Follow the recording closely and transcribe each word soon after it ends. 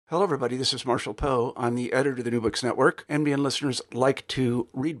Hello, everybody. This is Marshall Poe. I'm the editor of the New Books Network. NBN listeners like to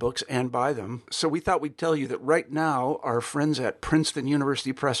read books and buy them. So we thought we'd tell you that right now, our friends at Princeton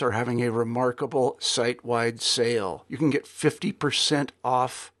University Press are having a remarkable site-wide sale. You can get 50%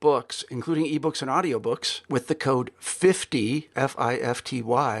 off books, including ebooks and audiobooks, with the code 50,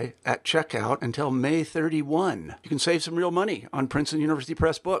 F-I-F-T-Y, at checkout until May 31. You can save some real money on Princeton University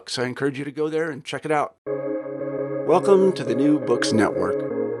Press books. I encourage you to go there and check it out. Welcome to the New Books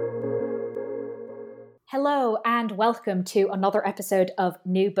Network. Hello and welcome to another episode of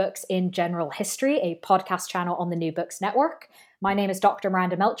New Books in General History, a podcast channel on the New Books Network. My name is Dr.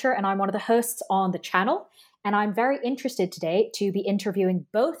 Miranda Melcher and I'm one of the hosts on the channel. And I'm very interested today to be interviewing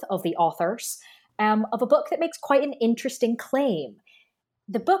both of the authors of a book that makes quite an interesting claim.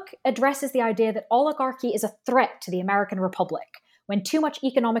 The book addresses the idea that oligarchy is a threat to the American Republic. When too much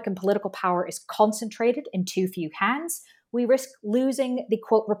economic and political power is concentrated in too few hands, we risk losing the,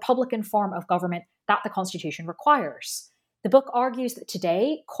 quote, Republican form of government that the Constitution requires. The book argues that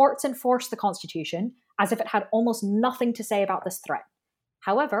today, courts enforce the Constitution as if it had almost nothing to say about this threat.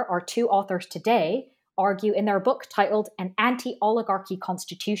 However, our two authors today argue in their book titled An Anti-Oligarchy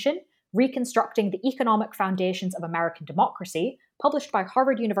Constitution, Reconstructing the Economic Foundations of American Democracy, published by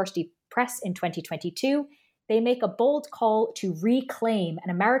Harvard University Press in 2022, they make a bold call to reclaim an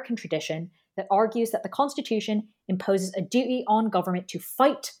American tradition that argues that the Constitution imposes a duty on government to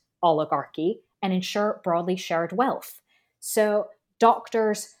fight oligarchy and ensure broadly shared wealth. So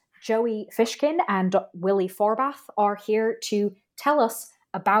doctors Joey Fishkin and Willie Forbath are here to tell us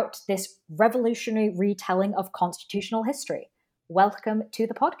about this revolutionary retelling of constitutional history. Welcome to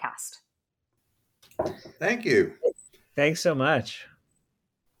the podcast. Thank you. Thanks so much.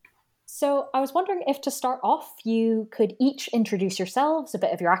 So I was wondering if to start off, you could each introduce yourselves, a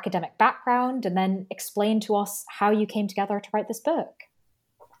bit of your academic background, and then explain to us how you came together to write this book.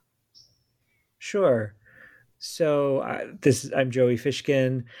 Sure. So I'm Joey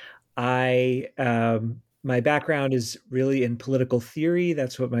Fishkin. My background is really in political theory.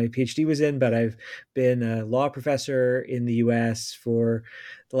 That's what my PhD was in, but I've been a law professor in the US for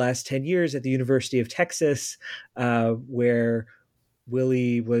the last 10 years at the University of Texas, where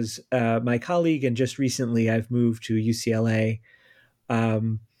Willie was my colleague, and just recently I've moved to UCLA.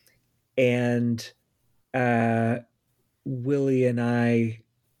 And Willie and I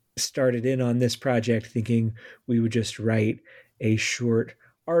started in on this project thinking we would just write a short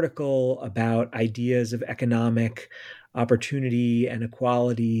article about ideas of economic opportunity and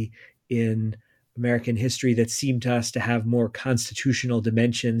equality in American history that seemed to us to have more constitutional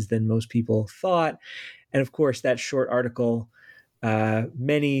dimensions than most people thought. And of course, that short article,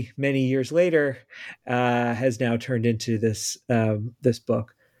 many years later, has now turned into this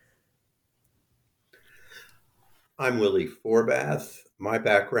book. I'm Willie Forbath. My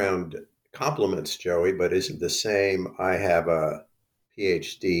background complements Joey, but isn't the same. I have a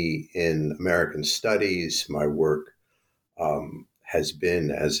PhD in American Studies. My work has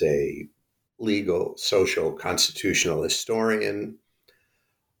been as a legal, social, constitutional historian.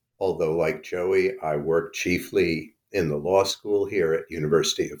 Although, like Joey, I work chiefly in the law school here at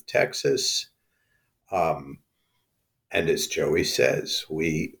University of Texas. And as Joey says,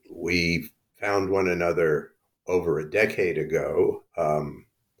 we found one another over a decade ago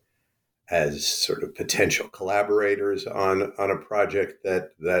as sort of potential collaborators on a project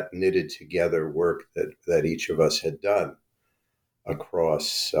that knitted together work that each of us had done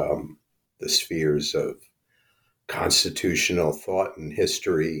across the spheres of constitutional thought and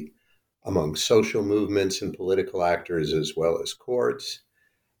history among social movements and political actors, as well as courts,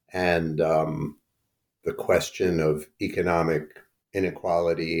 and the question of economic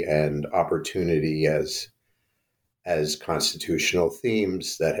inequality and opportunity as constitutional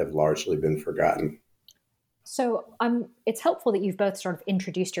themes that have largely been forgotten. So it's helpful that you've both sort of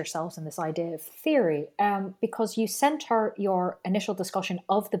introduced yourselves in this idea of theory, because you center your initial discussion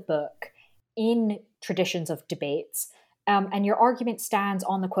of the book in traditions of debates, and your argument stands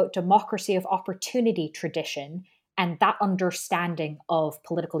on the, quote, democracy of opportunity tradition and that understanding of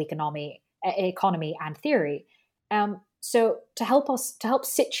political economy and theory. So to help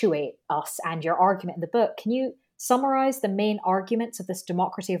situate us and your argument in the book, can you summarize the main arguments of this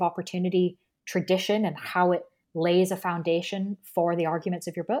democracy of opportunity tradition and how it lays a foundation for the arguments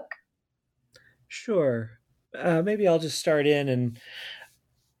of your book? Sure. Maybe I'll just start in and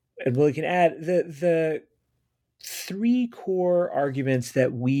Willie can add. The three core arguments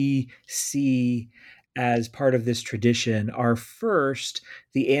that we see as part of this tradition are, first,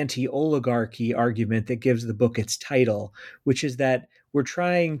 the anti-oligarchy argument that gives the book its title, which is that we're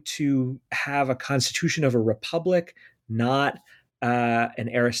trying to have a constitution of a republic, not an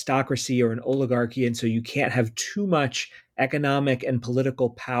aristocracy or an oligarchy, and so you can't have too much economic and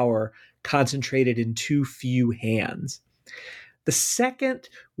political power concentrated in too few hands. The second,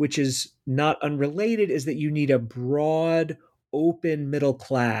 which is not unrelated, is that you need a broad, open middle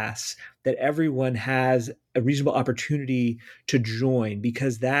class that everyone has a reasonable opportunity to join,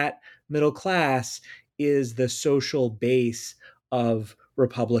 because that middle class is the social base of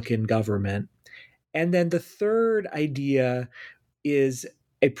Republican government. And then the third idea is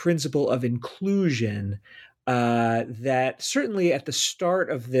a principle of inclusion that certainly at the start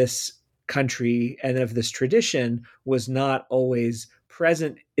of this country and of this tradition was not always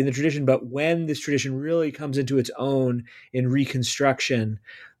present in the tradition, but when this tradition really comes into its own in Reconstruction,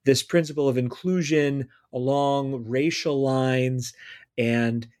 this principle of inclusion along racial lines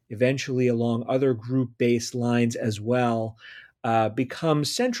and eventually along other group-based lines as well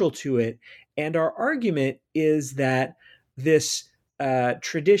becomes central to it. And our argument is that this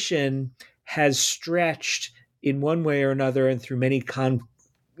tradition has stretched in one way or another and through many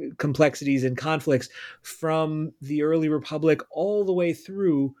complexities and conflicts from the early republic all the way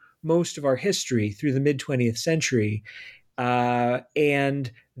through most of our history, through the mid-20th century,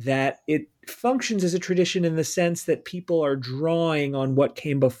 and that it functions as a tradition in the sense that people are drawing on what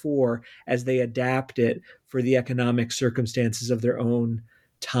came before as they adapt it for the economic circumstances of their own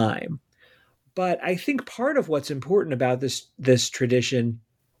time. But I think part of what's important about this tradition,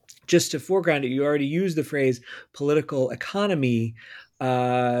 just to foreground it, you already used the phrase political economy,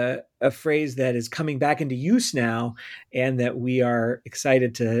 a phrase that is coming back into use now, and that we are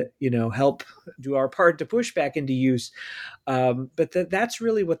excited to, help do our part to push back into use. But that's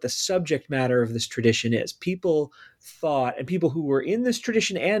really what the subject matter of this tradition is. People thought, and people who were in this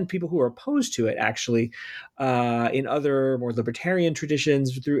tradition and people who are opposed to it, actually, in other more libertarian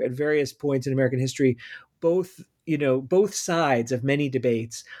traditions at various points in American history, both sides of many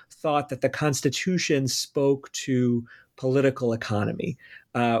debates thought that the Constitution spoke to political economy,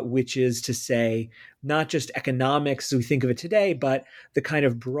 which is to say, not just economics as we think of it today, but the kind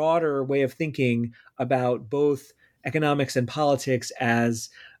of broader way of thinking about both economics and politics as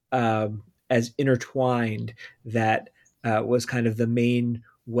intertwined. That was kind of the main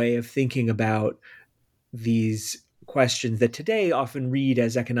way of thinking about these questions that today often read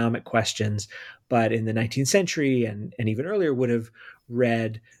as economic questions, but in the 19th century and even earlier would have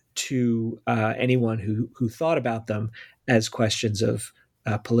read to anyone who thought about them as questions of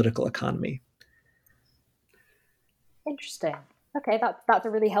political economy. Interesting. Okay, that's a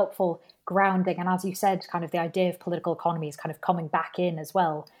really helpful grounding. And as you said, kind of the idea of political economy is kind of coming back in as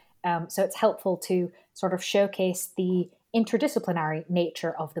well. So it's helpful to sort of showcase the interdisciplinary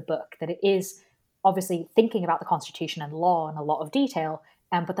nature of the book, that it is obviously thinking about the Constitution and law in a lot of detail,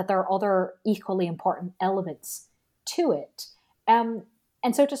 but that there are other equally important elements to it.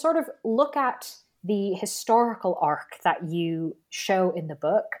 And so to sort of look at the historical arc that you show in the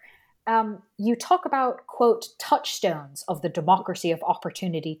book, you talk about, quote, touchstones of the democracy of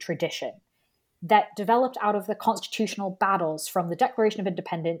opportunity tradition that developed out of the constitutional battles from the Declaration of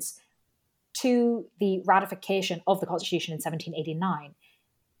Independence to the ratification of the Constitution in 1789.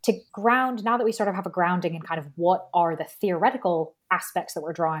 To ground, now that we sort of have a grounding in kind of what are the theoretical aspects that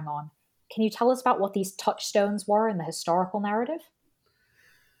we're drawing on, can you tell us about what these touchstones were in the historical narrative?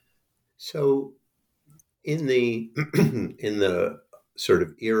 So in the in the sort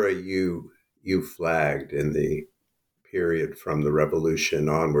of era you flagged, in the period from the Revolution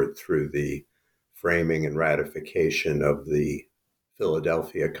onward through the framing and ratification of the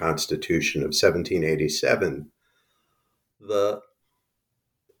Philadelphia Constitution of 1787, the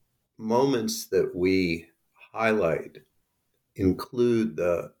moments that we highlight include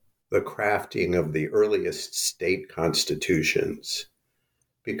the crafting of the earliest state constitutions,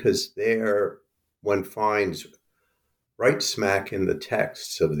 because there one finds right smack in the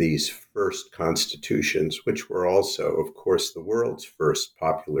texts of these first constitutions, which were also, of course, the world's first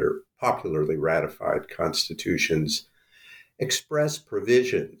popularly ratified constitutions, express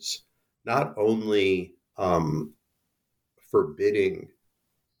provisions not only forbidding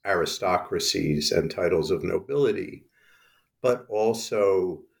aristocracies and titles of nobility, but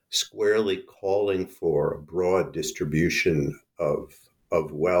also squarely calling for a broad distribution of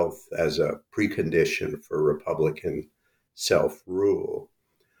wealth as a precondition for Republican self-rule.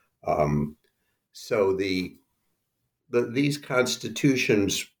 So these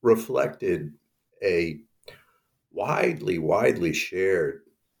constitutions reflected a widely shared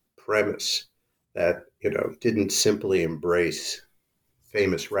premise that didn't simply embrace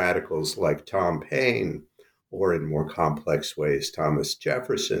famous radicals like Tom Paine, or in more complex ways Thomas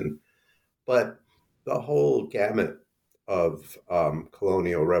Jefferson, but the whole gamut of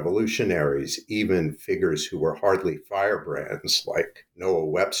colonial revolutionaries, even figures who were hardly firebrands, like Noah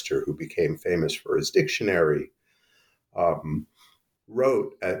Webster, who became famous for his dictionary,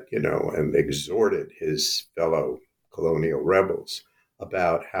 wrote and exhorted his fellow colonial rebels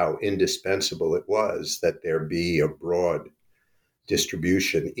about how indispensable it was that there be a broad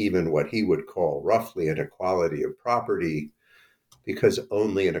distribution, even what he would call roughly an equality of property, because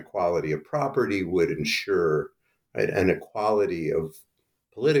only an equality of property would ensure, right, an equality of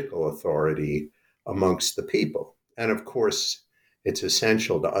political authority amongst the people. And of course, it's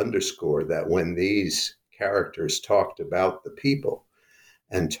essential to underscore that when these characters talked about the people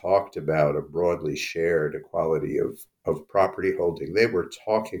and talked about a broadly shared equality of property holding, they were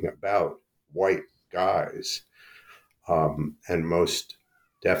talking about white guys, and most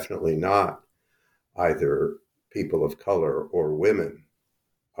definitely not either people of color or women,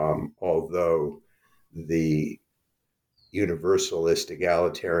 although the universalist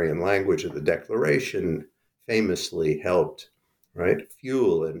egalitarian language of the Declaration famously helped, right,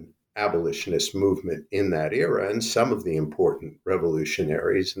 fuel an abolitionist movement in that era. And some of the important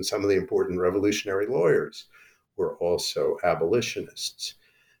revolutionaries and some of the important revolutionary lawyers were also abolitionists.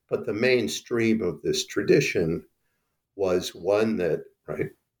 But the mainstream of this tradition was one that, right,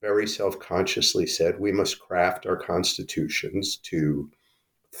 very self-consciously said we must craft our constitutions to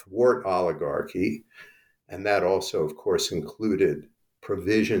thwart oligarchy. And that also, of course, included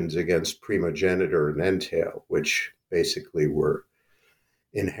provisions against primogeniture and entail, which basically were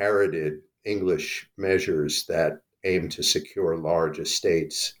inherited English measures that aimed to secure large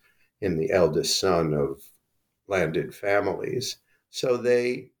estates in the eldest son of landed families. So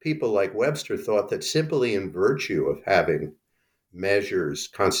people like Webster thought that simply in virtue of having measures,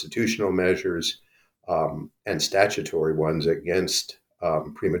 constitutional measures, and statutory ones against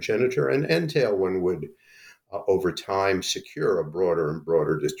primogeniture and entail, one would over time secure a broader and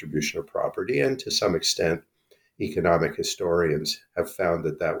broader distribution of property. And to some extent, economic historians have found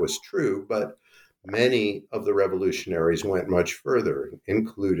that that was true, but many of the revolutionaries went much further,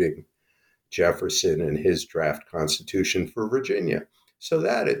 including Jefferson and his draft constitution for Virginia. So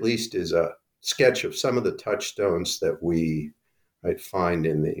that at least is a sketch of some of the touchstones that we might find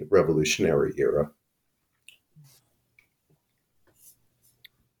in the Revolutionary era.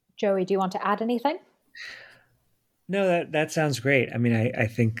 Joey, do you want to add anything? No, that sounds great. I mean, I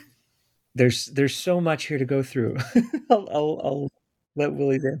think there's so much here to go through. I'll let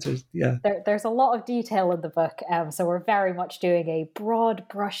Willie's answers. Yeah. There's a lot of detail in the book, so we're very much doing a broad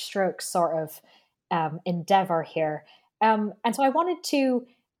brushstroke sort of endeavor here. And so I wanted to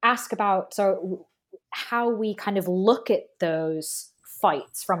ask about how we kind of look at those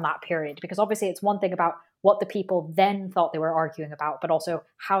fights from that period, because obviously it's one thing about what the people then thought they were arguing about, but also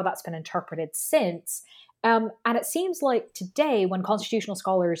how that's been interpreted since. And it seems like today, when constitutional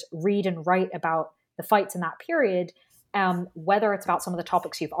scholars read and write about the fights in that period, whether it's about some of the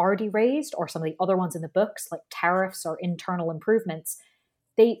topics you've already raised or some of the other ones in the books, like tariffs or internal improvements,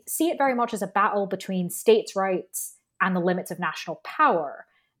 they see it very much as a battle between states' rights and the limits of national power.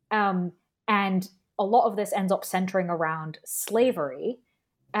 And a lot of this ends up centering around slavery.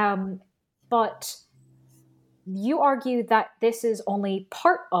 But you argue that this is only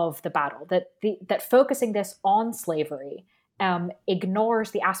part of the battle, that focusing this on slavery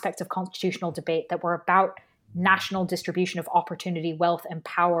ignores the aspects of constitutional debate that were about national distribution of opportunity, wealth, and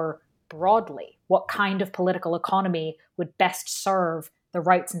power broadly. What kind of political economy would best serve the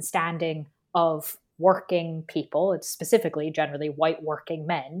rights and standing of working people, specifically generally white working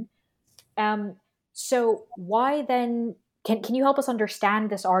men? So why then, can you help us understand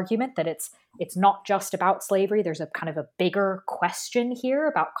this argument that it's not just about slavery? There's a kind of a bigger question here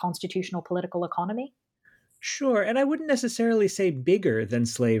about constitutional political economy? Sure. And I wouldn't necessarily say bigger than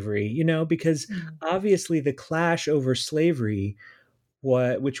slavery, because obviously the clash over slavery,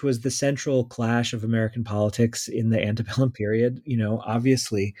 which was the central clash of American politics in the antebellum period,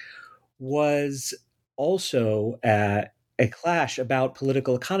 obviously was also a clash about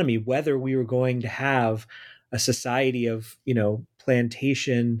political economy, whether we were going to have a society of,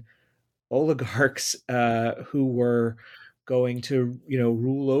 plantation oligarchs who were going to,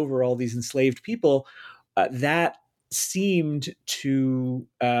 rule over all these enslaved people. That seemed to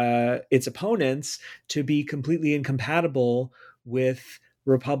its opponents to be completely incompatible with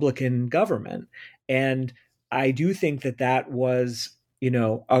Republican government. And I do think that was,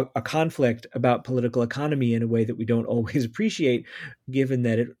 a conflict about political economy in a way that we don't always appreciate, given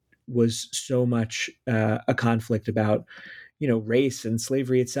that it was so much a conflict about, race and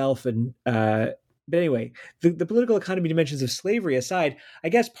slavery itself and anyway, the political economy dimensions of slavery aside, I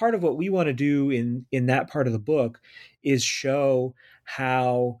guess part of what we want to do in that part of the book is show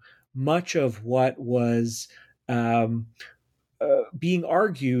how much of what was being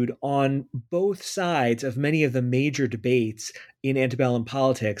argued on both sides of many of the major debates in antebellum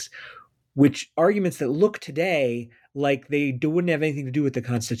politics, which arguments that look today like they wouldn't have anything to do with the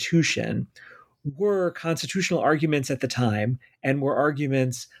Constitution, were constitutional arguments at the time and were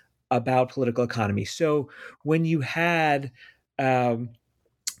arguments about political economy. So when you had the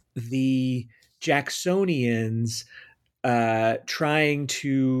Jacksonians trying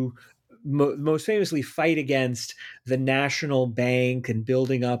to most famously fight against the national bank and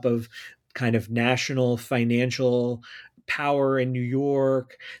building up of kind of national financial power in New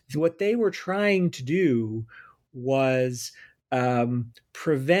York, what they were trying to do was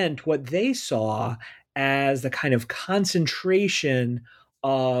prevent what they saw as the kind of concentration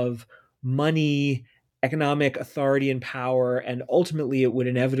of money, economic authority and power, and ultimately it would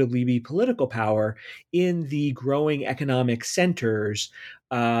inevitably be political power in the growing economic centers.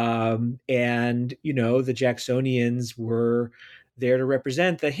 And, the Jacksonians were there to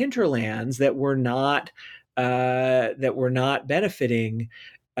represent the hinterlands that were not benefiting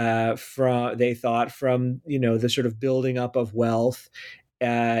from the sort of building up of wealth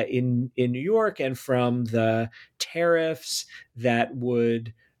in New York, and from the tariffs that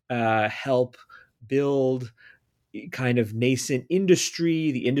would help build kind of nascent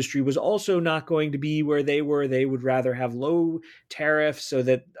industry. The industry was also not going to be where they were. They would rather have low tariffs so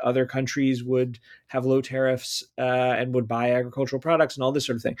that other countries would have low tariffs and would buy agricultural products and all this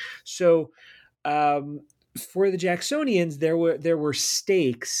sort of thing. So for the Jacksonians, there were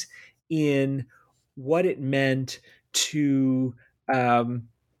stakes in what it meant to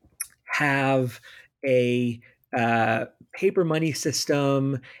have a paper money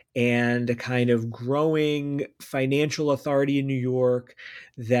system and a kind of growing financial authority in New York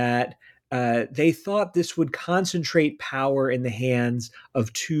that they thought this would concentrate power in the hands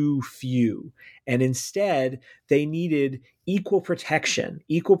of too few. And instead, they needed equal protection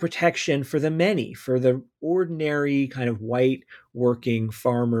for the many, for the ordinary kind of white working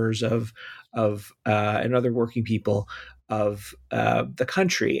farmers and other working people of the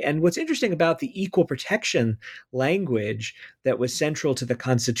country. And what's interesting about the equal protection language that was central to the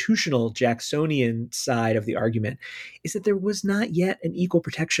constitutional Jacksonian side of the argument is that there was not yet an equal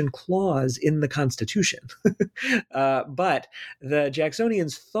protection clause in the Constitution. But the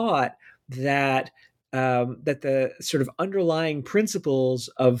Jacksonians thought that the sort of underlying principles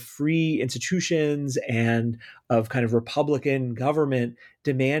of free institutions and of kind of Republican government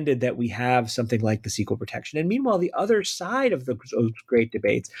demanded that we have something like this equal protection. And meanwhile, the other side of those great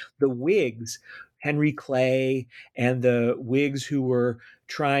debates, the Whigs, Henry Clay, and the Whigs who were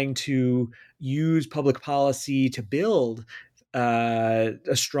trying to use public policy to build a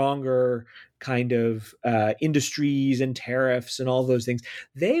stronger kind of industries and tariffs and all those things,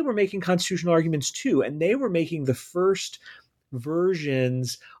 they were making constitutional arguments too. And they were making the first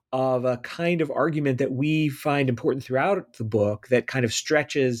versions of a kind of argument that we find important throughout the book that kind of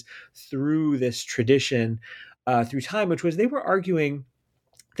stretches through this tradition through time, which was they were arguing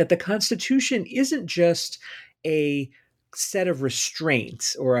that the Constitution isn't just a set of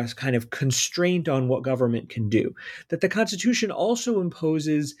restraints or a kind of constraint on what government can do, that the Constitution also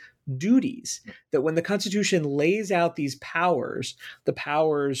imposes duties, that when the Constitution lays out these powers, the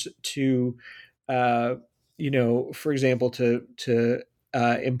powers to, for example, to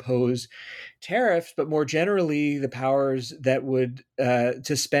impose tariffs, but more generally, the powers that would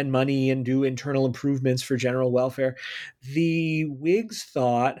to spend money and do internal improvements for general welfare, the Whigs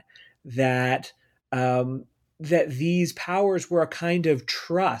thought that that these powers were a kind of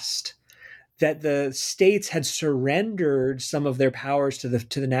trust, that the states had surrendered some of their powers to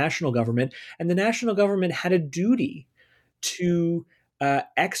the national government, and the national government had a duty to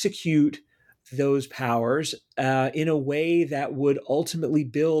execute those powers in a way that would ultimately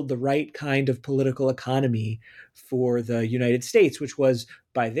build the right kind of political economy for the United States, which was,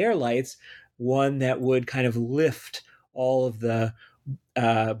 by their lights, one that would kind of lift all of the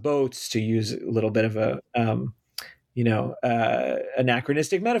boats, to use a little bit of a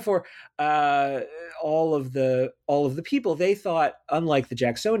anachronistic metaphor, all of the people. They thought, unlike the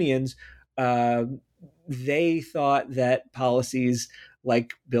Jacksonians, they thought that policies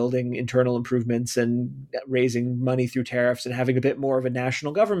like building internal improvements and raising money through tariffs and having a bit more of a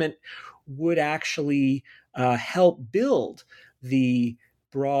national government would actually help build the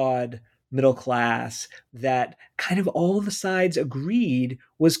broad middle class that kind of all the sides agreed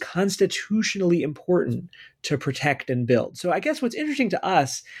was constitutionally important to protect and build. So I guess what's interesting to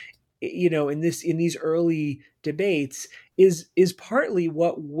us in these early debates is partly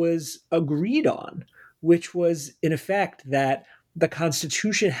what was agreed on, which was in effect that the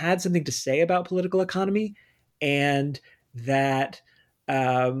Constitution had something to say about political economy, and that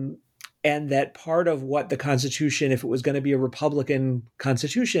part of what the Constitution, if it was going to be a Republican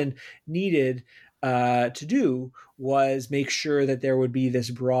Constitution, needed to do was make sure that there would be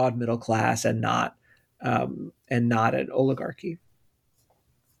this broad middle class and not an oligarchy.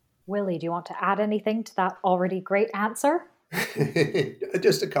 Willie, do you want to add anything to that already great answer?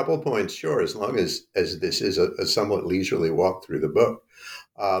 Just a couple of points, sure, as long as this is a somewhat leisurely walk through the book.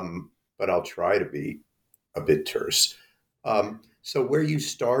 But I'll try to be a bit terse. So where you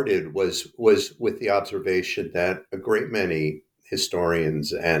started was with the observation that a great many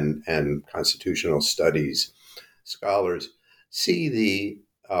historians and constitutional studies scholars see the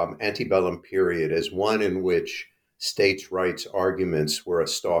antebellum period as one in which states' rights arguments were a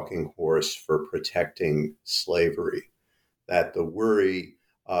stalking horse for protecting slavery. That the worry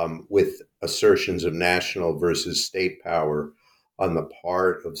with assertions of national versus state power on the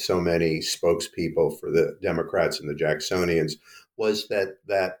part of so many spokespeople for the Democrats and the Jacksonians was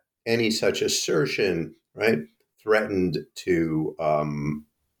that any such assertion, right, threatened to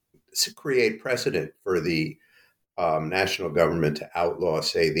create precedent for the national government to outlaw,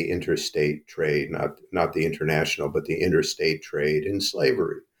 say, the interstate trade, not the international, but the interstate trade in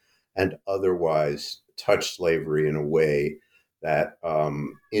slavery, and otherwise touch slavery in a way that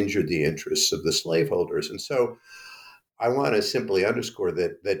injured the interests of the slaveholders. And so I want to simply underscore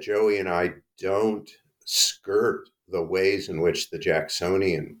that Joey and I don't skirt the ways in which the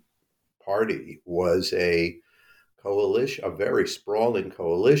Jacksonian Party was a coalition, a very sprawling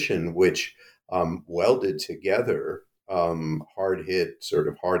coalition, which welded together hard-hit, sort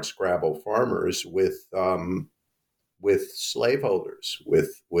of hard-scrabble farmers with slaveholders,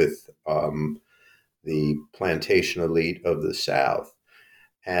 with the plantation elite of the South,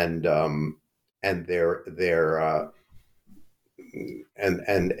 and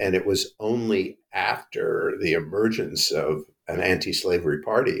it was only after the emergence of an anti-slavery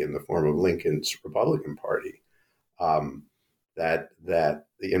party in the form of Lincoln's Republican Party that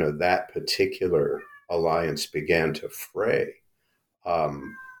particular alliance began to fray.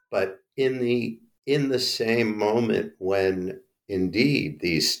 But in the same moment when indeed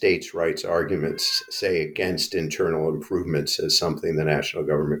these states' rights arguments, say against internal improvements as something the national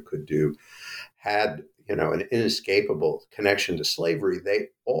government could do, had an inescapable connection to slavery, they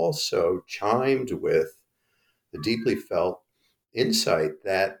also chimed with the deeply felt insight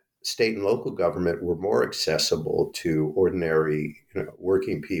that state and local government were more accessible to ordinary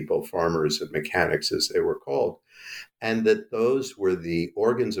working people, farmers and mechanics as they were called, and that those were the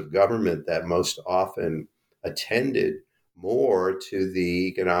organs of government that most often attended more to the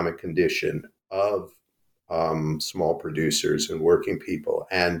economic condition of small producers and working people.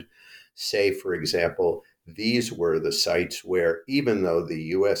 And say, for example, these were the sites where, even though the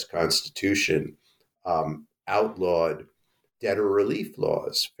U.S. Constitution outlawed debtor relief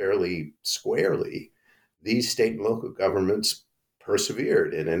laws fairly squarely, these state and local governments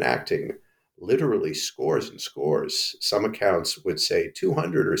persevered in enacting literally scores and scores. Some accounts would say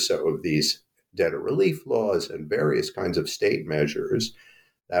 200 or so of these debtor relief laws and various kinds of state measures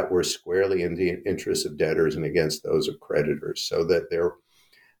that were squarely in the interests of debtors and against those of creditors. So that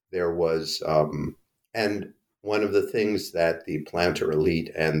there was, and one of the things that the planter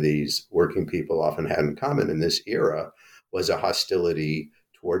elite and these working people often had in common in this era was a hostility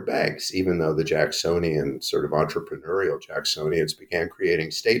toward banks, even though the Jacksonian, sort of entrepreneurial Jacksonians, began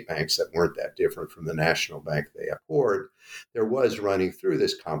creating state banks that weren't that different from the national bank they abhorred. There was running through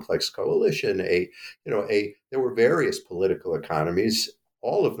this complex coalition there were various political economies.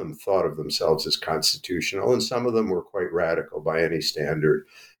 All of them thought of themselves as constitutional, and some of them were quite radical by any standard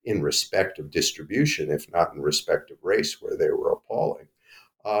in respect of distribution, if not in respect of race, where they were appalling.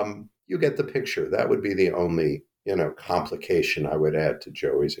 You get the picture. That would be the only complication I would add to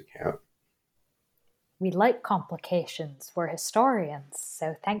Joey's account. We like complications. We're historians,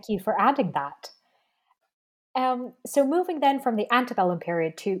 so thank you for adding that. So moving then from the antebellum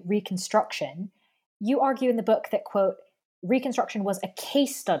period to Reconstruction, you argue in the book that, quote, Reconstruction was a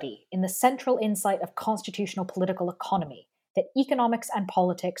case study in the central insight of constitutional political economy, that economics and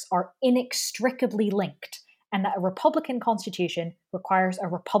politics are inextricably linked, and that a Republican constitution requires a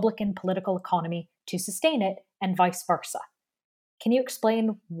Republican political economy to sustain it, and vice versa. Can you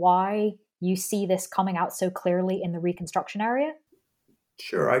explain why you see this coming out so clearly in the Reconstruction area?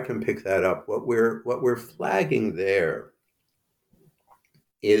 Sure, I can pick that up. What we're flagging there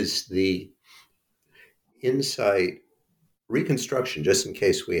is the insight Reconstruction, just in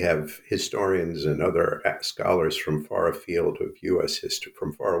case we have historians and other scholars from far afield of U.S. history,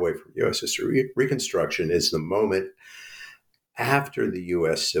 from far away from U.S. history, Reconstruction is the moment after the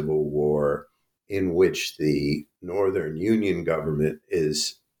U.S. Civil War in which the Northern Union government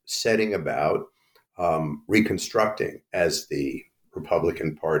is setting about reconstructing, as the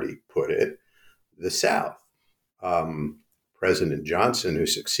Republican Party put it, the South. President Johnson, who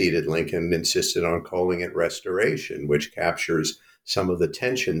succeeded Lincoln, insisted on calling it restoration, which captures some of the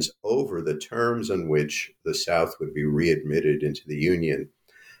tensions over the terms on which the South would be readmitted into the Union.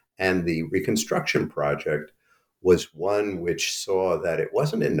 And the Reconstruction Project was one which saw that it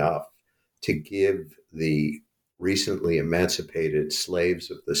wasn't enough to give the recently emancipated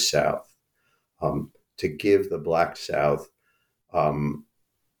slaves of the South, to give the Black South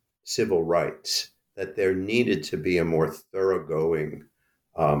civil rights, that there needed to be a more thoroughgoing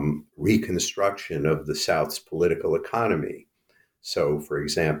reconstruction of the South's political economy. So, for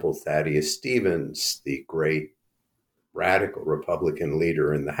example, Thaddeus Stevens, the great radical Republican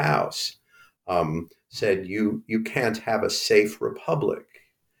leader in the House, said you can't have a safe republic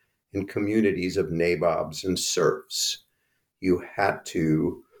in communities of nabobs and serfs. You had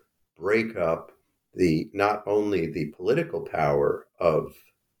to break up not only the political power of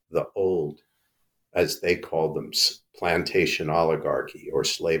the old, as they called them, plantation oligarchy or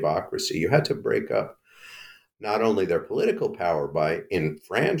slaveocracy. You had to break up not only their political power by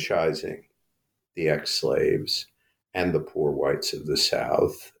enfranchising the ex-slaves and the poor whites of the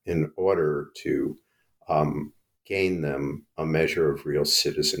South in order to gain them a measure of real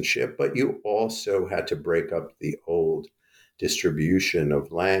citizenship, but you also had to break up the old distribution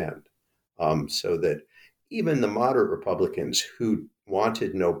of land, so that even the moderate Republicans who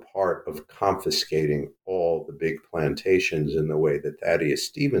wanted no part of confiscating all the big plantations in the way that Thaddeus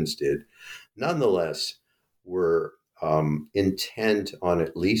Stevens did, nonetheless were intent on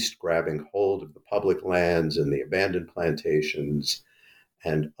at least grabbing hold of the public lands and the abandoned plantations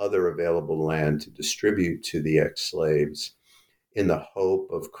and other available land to distribute to the ex-slaves in the hope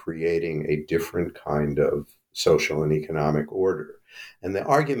of creating a different kind of social and economic order. And the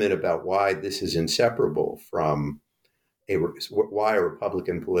argument about why this is inseparable from why a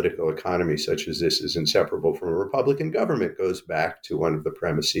Republican political economy such as this is inseparable from a Republican government goes back to one of the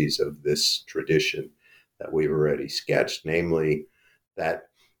premises of this tradition that we've already sketched, namely that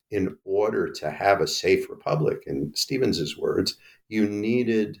in order to have a safe republic, in Stevens's words, you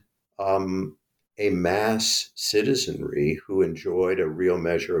needed a mass citizenry who enjoyed a real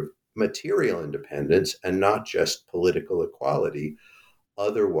measure of material independence and not just political equality.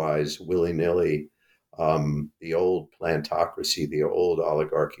 Otherwise, willy-nilly, the old plantocracy, the old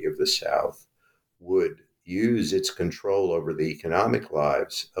oligarchy of the South would use its control over the economic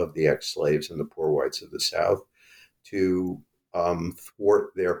lives of the ex-slaves and the poor whites of the South to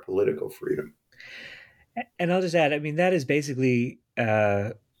thwart their political freedom. And I'll just add, I mean, that is basically,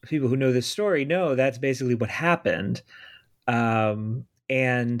 people who know this story know that's basically what happened.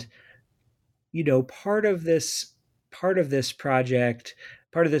 And, you know, part of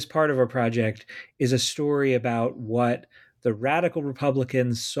our project is a story about what the radical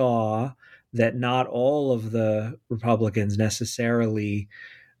Republicans saw that not all of the Republicans necessarily,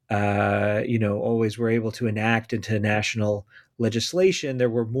 always were able to enact into national legislation. There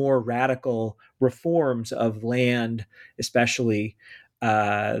were more radical reforms of land, especially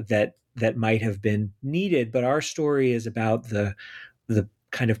that might have been needed. But our story is about the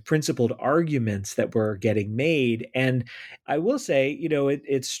kind of principled arguments that were getting made. And I will say,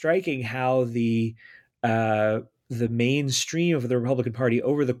 it's striking how the mainstream of the Republican Party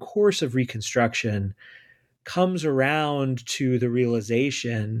over the course of Reconstruction comes around to the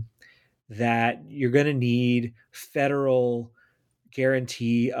realization that you're going to need federal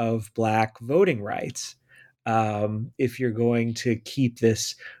guarantee of Black voting rights if you're going to keep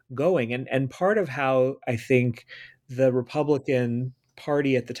this going. And part of how I think the Republican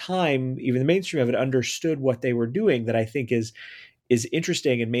Party at the time, even the mainstream of it, understood what they were doing, that I think is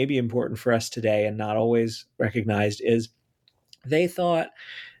interesting and maybe important for us today and not always recognized, is they thought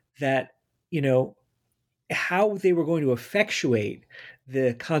that, how they were going to effectuate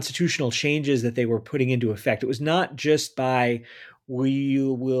the constitutional changes that they were putting into effect. It was not just by, we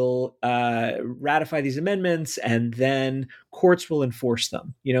will ratify these amendments and then courts will enforce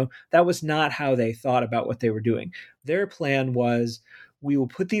them. That was not how they thought about what they were doing. Their plan was, we will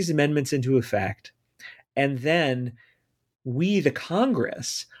put these amendments into effect, and then we, the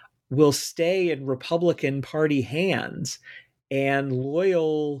Congress, will stay in Republican Party hands, and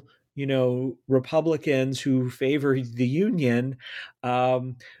loyal, Republicans who favor the Union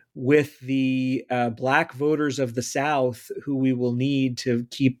with the Black voters of the South who we will need to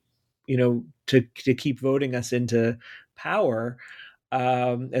keep, to keep voting us into power,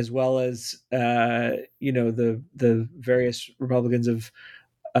 as well as the various Republicans of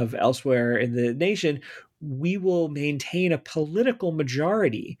elsewhere in the nation. We will maintain a political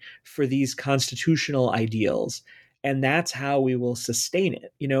majority for these constitutional ideals. And that's how we will sustain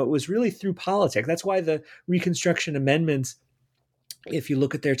it. It was really through politics. That's why the Reconstruction Amendments, if you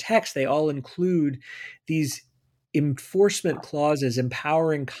look at their text, they all include these enforcement clauses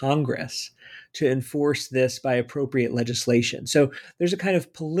empowering Congress to enforce this by appropriate legislation. So there's a kind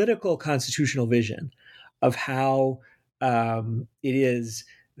of political constitutional vision of how it is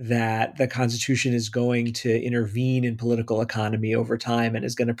that the Constitution is going to intervene in political economy over time and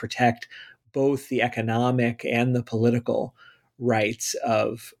is going to protect both the economic and the political rights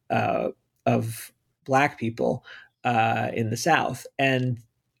of Black people in the South. And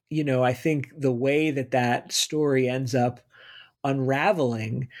I think the way that story ends up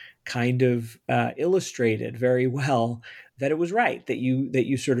unraveling kind of illustrated very well that it was right that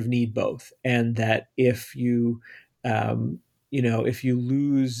you sort of need both, and that if you if you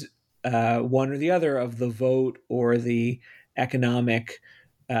lose one or the other of the vote or the economic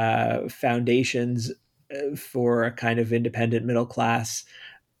foundations for a kind of independent middle class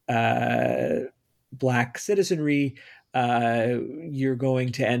Black citizenry, you're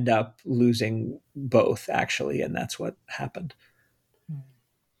going to end up losing both, actually, and that's what happened.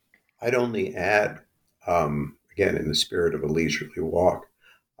 I'd only add, again, in the spirit of a leisurely walk,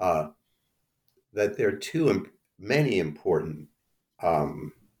 that there are many important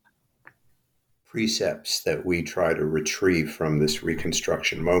precepts that we try to retrieve from this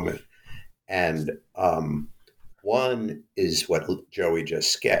Reconstruction moment. And one is what Joey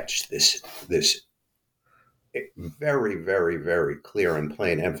just sketched, this very, very, very clear and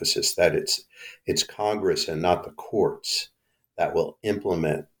plain emphasis that it's Congress and not the courts that will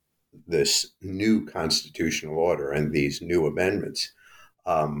implement this new constitutional order and these new amendments.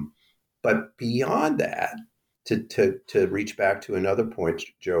 But beyond that, to reach back to another point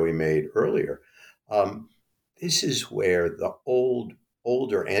Joey made earlier, this is where the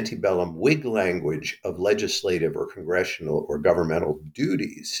older antebellum Whig language of legislative or congressional or governmental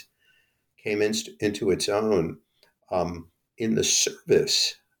duties came into its own in the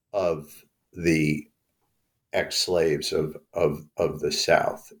service of the ex-slaves of the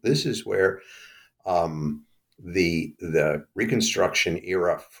South. This is where the Reconstruction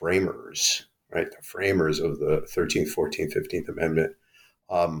era framers, right, the framers of the 13th, 14th, 15th Amendment,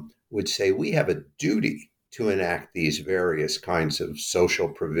 would say we have a duty to enact these various kinds of social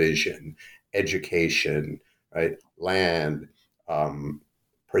provision, education, right, land,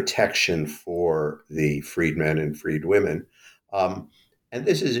 protection for the freedmen and freedwomen. And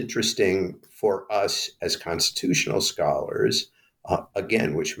this is interesting for us as constitutional scholars,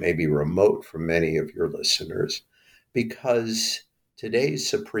 again, which may be remote from many of your listeners, because today's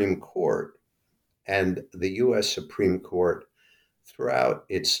Supreme Court and the U.S. Supreme Court, throughout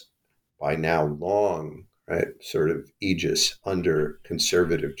its by now long, right, sort of aegis under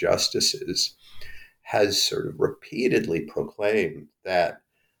conservative justices, has sort of repeatedly proclaimed that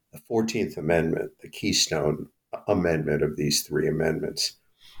the 14th Amendment, the keystone amendment of these three amendments,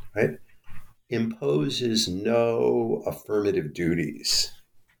 right, imposes no affirmative duties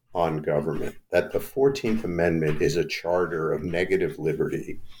on government, that the 14th Amendment is a charter of negative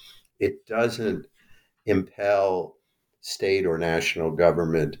liberty. It doesn't impel state or national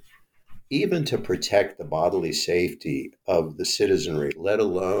government even to protect the bodily safety of the citizenry, let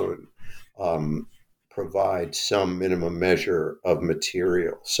alone provide some minimum measure of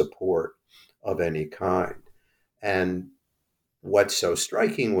material support of any kind. And what's so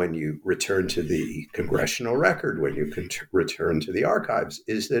striking when you return to the congressional record, when you return to the archives,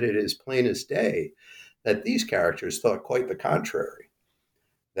 is that it is plain as day that these characters thought quite the contrary,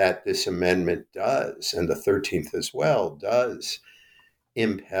 that this amendment does, and the 13th as well, does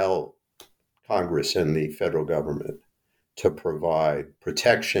impel Congress and the federal government to provide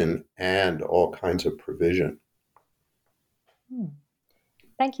protection and all kinds of provision.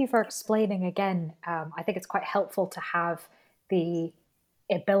 Thank you for explaining again. I think it's quite helpful to have the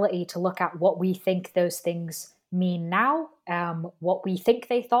ability to look at what we think those things mean now, what we think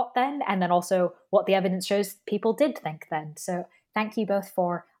they thought then, and then also what the evidence shows people did think then. So thank you both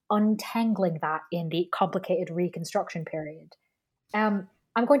for untangling that in the complicated Reconstruction period.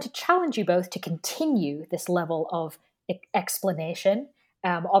 I'm going to challenge you both to continue this level of explanation.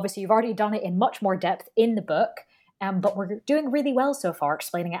 Obviously, you've already done it in much more depth in the book, but we're doing really well so far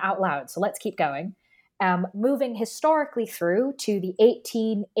explaining it out loud. So let's keep going. Moving historically through to the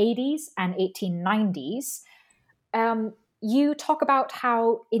 1880s and 1890s, you talk about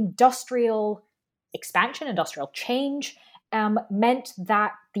how industrial expansion, industrial change meant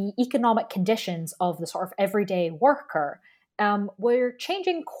that the economic conditions of the sort of everyday worker were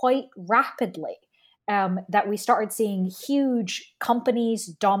changing quite rapidly. That we started seeing huge companies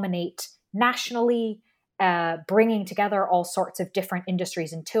dominate nationally, bringing together all sorts of different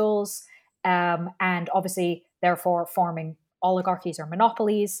industries and tools, and obviously, therefore, forming oligarchies or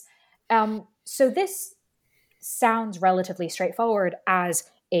monopolies. So this sounds relatively straightforward as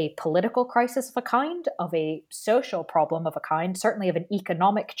a political crisis of a kind, of a social problem of a kind, certainly of an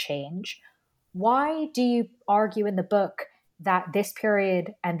economic change. Why do you argue in the book that this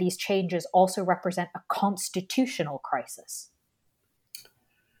period and these changes also represent a constitutional crisis?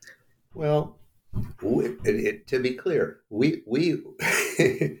 Well, to be clear, we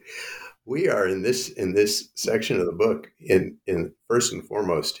we are in this section of the book in first and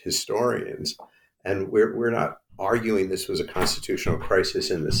foremost historians, and we're not arguing this was a constitutional crisis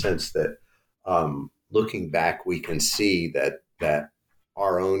in the sense that looking back we can see that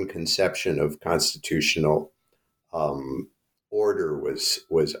our own conception of constitutional order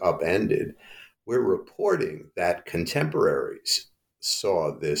was upended. We're reporting that contemporaries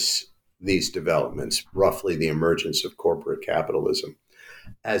saw these developments, roughly the emergence of corporate capitalism,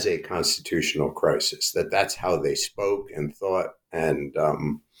 as a constitutional crisis. That's how they spoke and thought, and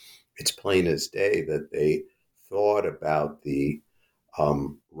it's plain as day that they thought about the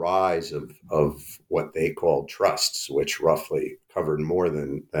rise of what they called trusts, which roughly covered more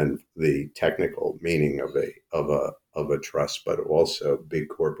than the technical meaning of a trust, but also big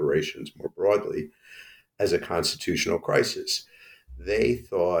corporations more broadly, as a constitutional crisis. They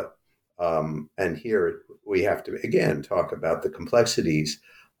thought, and here we have to again talk about the complexities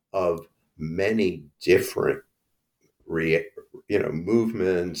of many different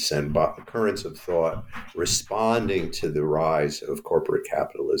movements and currents of thought responding to the rise of corporate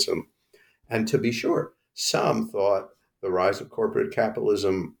capitalism. And to be sure, some thought the rise of corporate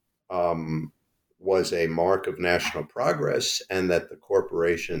capitalism was a mark of national progress, and that the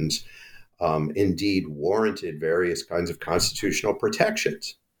corporations indeed warranted various kinds of constitutional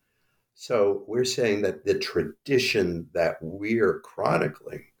protections. So we're saying that the tradition that we're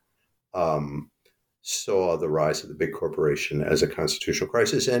chronicling saw the rise of the big corporation as a constitutional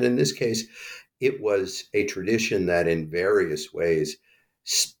crisis. And in this case, it was a tradition that in various ways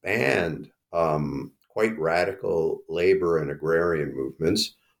spanned quite radical labor and agrarian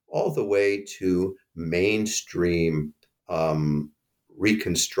movements, all the way to mainstream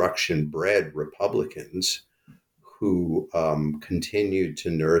Reconstruction-bred Republicans who continued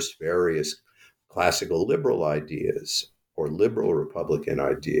to nurse various classical liberal ideas or liberal Republican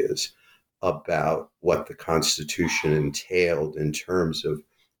ideas about what the Constitution entailed in terms of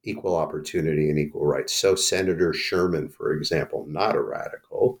equal opportunity and equal rights. So Senator Sherman, for example, not a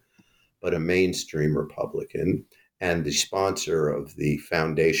radical, but a mainstream Republican, and the sponsor of the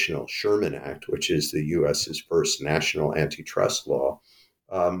foundational Sherman Act, which is the U.S.'s first national antitrust law,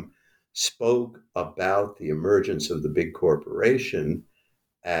 spoke about the emergence of the big corporation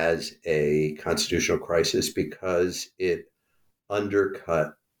as a constitutional crisis because it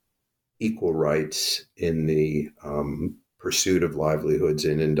undercut equal rights in the pursuit of livelihoods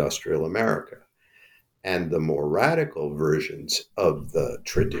in industrial America. And the more radical versions of the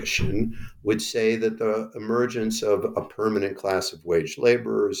tradition would say that the emergence of a permanent class of wage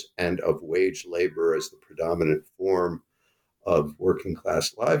laborers and of wage labor as the predominant form of working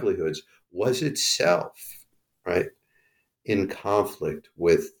class livelihoods was itself, right, in conflict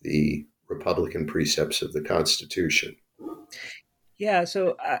with the Republican precepts of the Constitution. Yeah,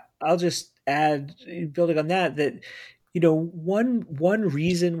 so I'll just add, building on that, one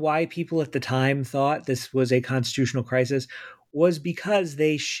reason why people at the time thought this was a constitutional crisis was because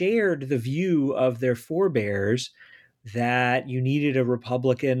they shared the view of their forebears that you needed a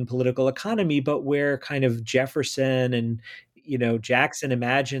Republican political economy, but where kind of Jefferson and Jackson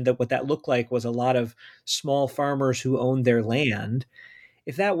imagined that what that looked like was a lot of small farmers who owned their land.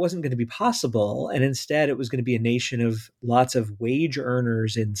 If that wasn't going to be possible, and instead it was going to be a nation of lots of wage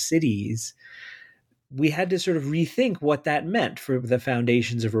earners in cities, we had to sort of rethink what that meant for the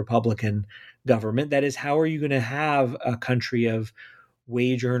foundations of Republican government. That is, how are you going to have a country of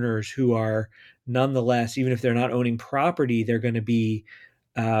wage earners who are nonetheless, even if they're not owning property, they're going to be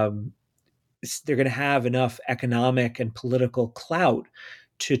they're going to have enough economic and political clout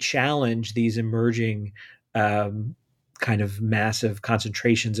to challenge these emerging kind of massive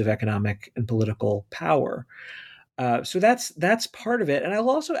concentrations of economic and political power. So that's part of it. And I'll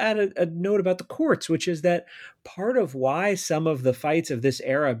also add a note about the courts, which is that part of why some of the fights of this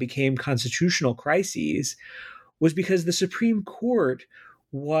era became constitutional crises was because the Supreme Court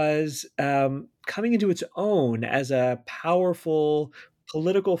was coming into its own as a powerful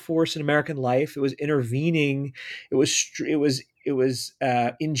political force in American life. It was intervening. It was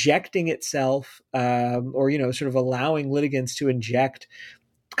injecting itself, or sort of allowing litigants to inject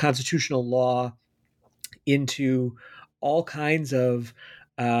constitutional law into all kinds of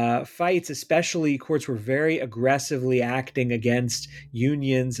fights. Especially courts were very aggressively acting against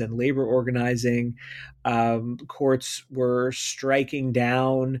unions and labor organizing. Courts were striking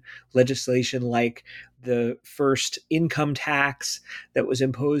down legislation like the first income tax that was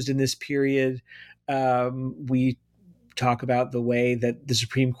imposed in this period. We talk about the way that the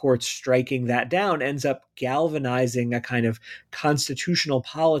Supreme Court striking that down ends up galvanizing a kind of constitutional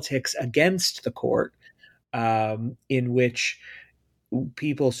politics against the court, in which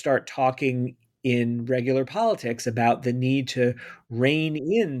people start talking in regular politics about the need to rein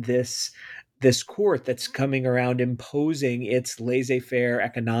in this court that's coming around imposing its laissez-faire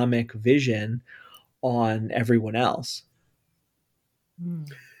economic vision on everyone else.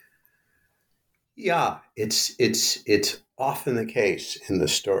 Yeah, it's often the case in the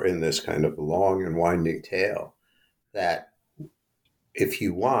story, in this kind of long and winding tale, that if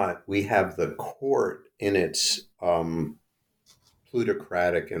you want, we have the court in its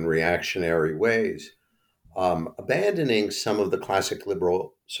plutocratic and reactionary ways, abandoning some of the classic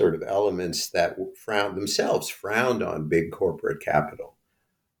liberal sort of elements that frowned on big corporate capital,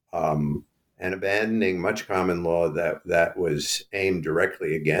 and abandoning much common law that was aimed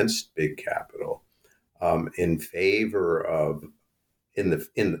directly against big capital, in favor of,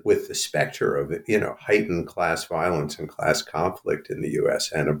 with the specter of heightened class violence and class conflict in the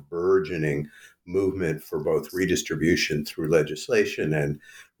U.S. and a burgeoning movement for both redistribution through legislation and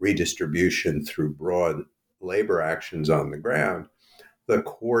redistribution through broad labor actions on the ground. The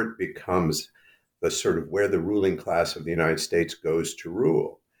court becomes the sort of where the ruling class of the United States goes to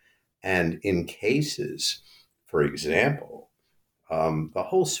rule. And in cases, for example, the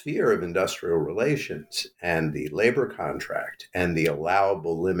whole sphere of industrial relations and the labor contract and the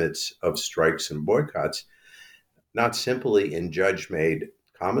allowable limits of strikes and boycotts, not simply in judge-made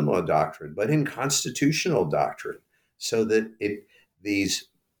common law doctrine, but in constitutional doctrine, so that these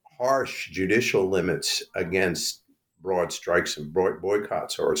harsh judicial limits against broad strikes and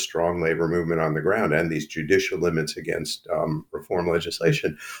boycotts, or a strong labor movement on the ground, and these judicial limits against reform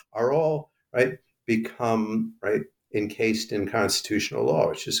legislation are all become encased in constitutional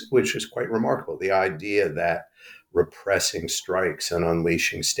law, which is quite remarkable. The idea that repressing strikes and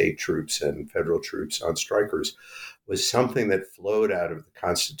unleashing state troops and federal troops on strikers was something that flowed out of the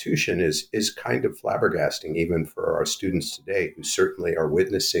Constitution is kind of flabbergasting, even for our students today, who certainly are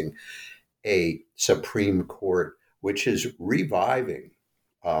witnessing a Supreme Court which is reviving,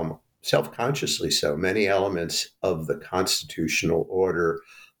 self-consciously so, many elements of the constitutional order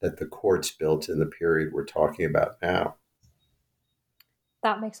that the courts built in the period we're talking about now.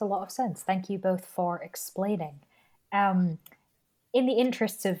 That makes a lot of sense. Thank you both for explaining. In the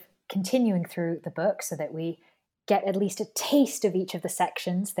interests of continuing through the book so that we get at least a taste of each of the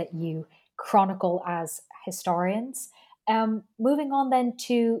sections that you chronicle as historians, moving on then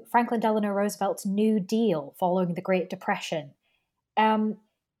to Franklin Delano Roosevelt's New Deal following the Great Depression.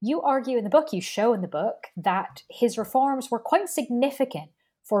 You argue in the book, you show in the book, that his reforms were quite significant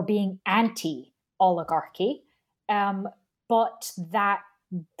for being anti-oligarchy, but that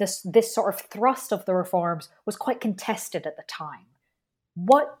this sort of thrust of the reforms was quite contested at the time.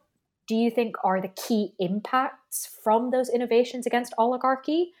 What do you think are the key impacts from those innovations against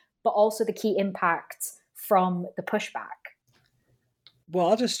oligarchy, but also the key impacts from the pushback? Well,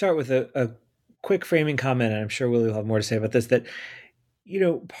 I'll just start with a quick framing comment, and I'm sure Willie will have more to say about this, that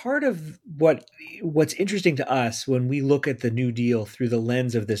part of what's interesting to us when we look at the New Deal through the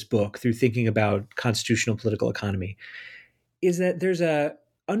lens of this book, through thinking about constitutional political economy, is that there's a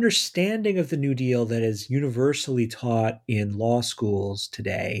understanding of the New Deal that is universally taught in law schools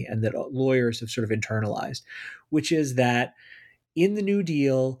today and that lawyers have sort of internalized, which is that in the New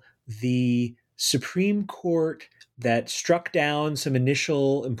Deal, the Supreme Court that struck down some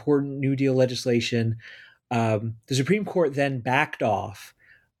initial important New Deal legislation, the Supreme Court then backed off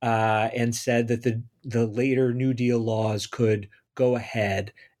and said that the later New Deal laws could go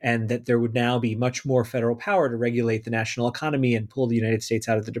ahead and that there would now be much more federal power to regulate the national economy and pull the United States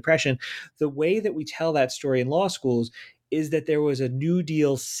out of the Depression. The way that we tell that story in law schools is that there was a New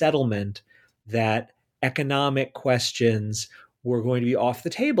Deal settlement that economic questions were going to be off the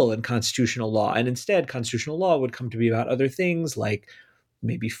table in constitutional law. And instead, constitutional law would come to be about other things like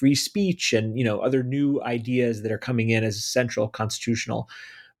maybe free speech and, other new ideas that are coming in as central constitutional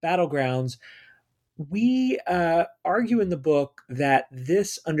battlegrounds. We argue in the book that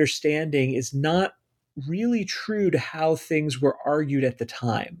this understanding is not really true to how things were argued at the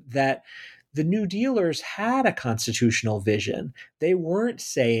time, that the New Dealers had a constitutional vision. They weren't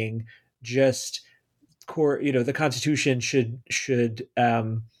saying just the Constitution should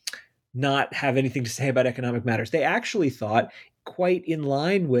not have anything to say about economic matters. They actually thought, quite in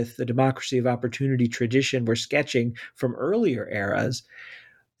line with the democracy of opportunity tradition we're sketching from earlier eras,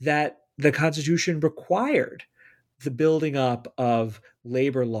 that the Constitution required the building up of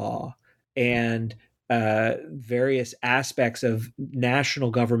labor law and various aspects of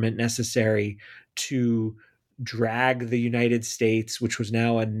national government necessary to drag the United States, which was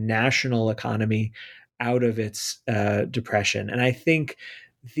now a national economy, out of its depression. And I think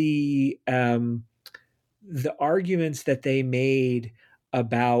the arguments that they made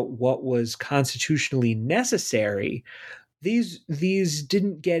about what was constitutionally necessary, these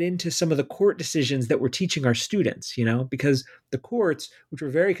didn't get into some of the court decisions that we're teaching our students, because the courts, which were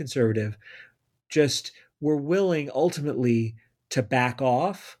very conservative, just were willing ultimately to back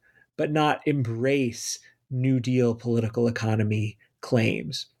off, but not embrace New Deal political economy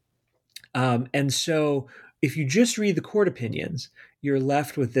claims. And so if you just read the court opinions, you're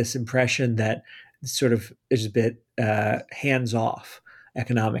left with this impression that sort of is a bit hands-off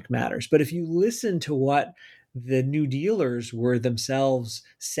economic matters. But if you listen to what the New Dealers were themselves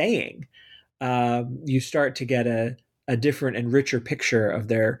saying, you start to get a different and richer picture of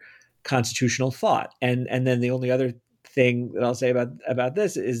their constitutional thought. And then the only other thing that I'll say about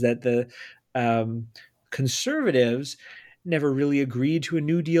this is that the conservatives never really agreed to a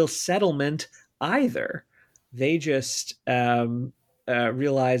New Deal settlement either. They just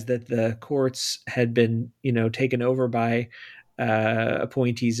realized that the courts had been, taken over by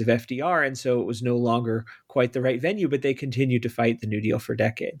appointees of FDR, and so it was no longer quite the right venue. But they continued to fight the New Deal for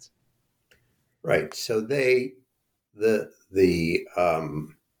decades. Right. So the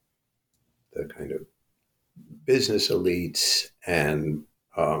kind of business elites and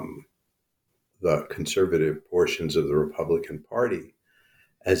the conservative portions of the Republican Party,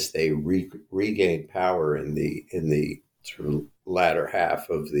 as they regained power in the sort of latter half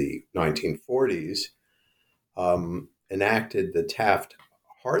of the 1940s, enacted the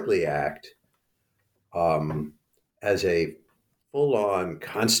Taft-Hartley Act as a full-on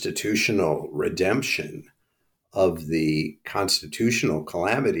constitutional redemption of the constitutional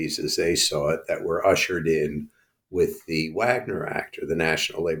calamities, as they saw it, that were ushered in with the Wagner Act, or the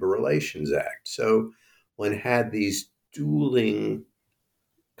National Labor Relations Act. So one had these dueling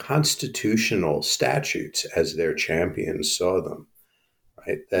constitutional statutes as their champions saw them,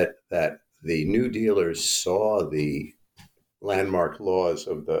 right? That the New Dealers saw the landmark laws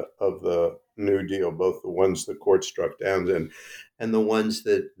of the New Deal, both the ones the court struck down and the ones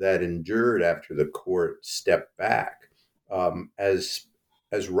that endured after the court stepped back, as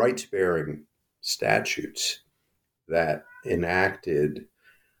rights-bearing statutes that enacted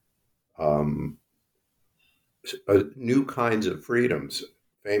new kinds of freedoms,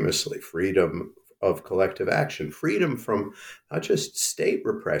 famously freedom of collective action, freedom from not just state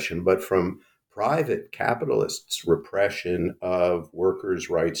repression, but from private capitalists' repression of workers'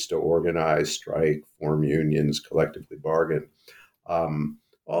 rights to organize, strike, form unions, collectively bargain.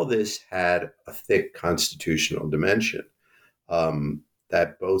 All this had a thick constitutional dimension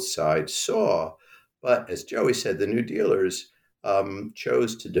that both sides saw. But as Joey said, the New Dealers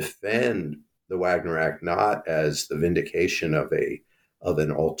chose to defend the Wagner Act not as the vindication of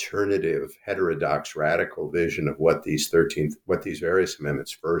an alternative, heterodox, radical vision of what these various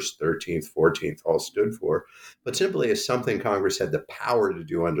amendments, 1st, 13th, 14th, all stood for, but simply as something Congress had the power to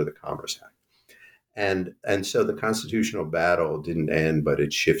do under the Commerce Act. And so the constitutional battle didn't end, but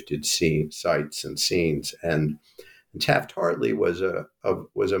it shifted sights and scenes. And Taft-Hartley was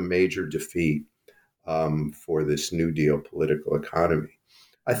a major defeat for this New Deal political economy.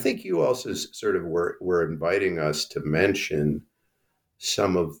 I think you also sort of were inviting us to mention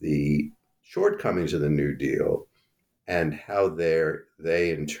some of the shortcomings of the New Deal and how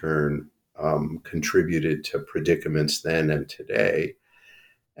they in turn contributed to predicaments then and today.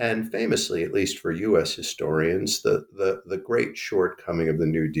 And famously, at least for U.S. historians, the great shortcoming of the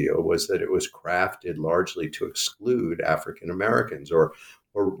New Deal was that it was crafted largely to exclude African Americans, or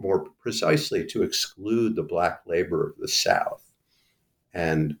more precisely, to exclude the Black labor of the South.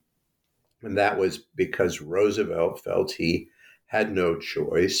 And that was because Roosevelt felt he had no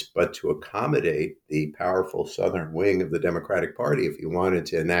choice but to accommodate the powerful southern wing of the Democratic Party if you wanted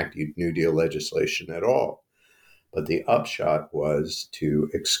to enact New Deal legislation at all. But the upshot was to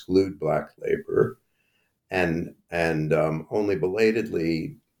exclude black labor, and only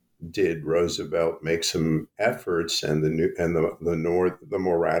belatedly did Roosevelt make some efforts, and the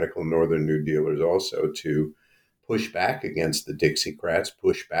more radical Northern New Dealers also, to push back against the Dixiecrats,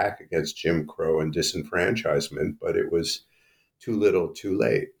 push back against Jim Crow and disenfranchisement, but it was too little, too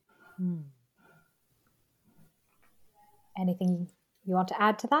late. Anything you want to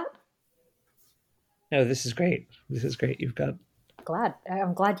add to that? No, this is great.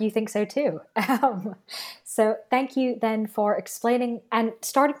 I'm glad you think so too. So thank you then for explaining and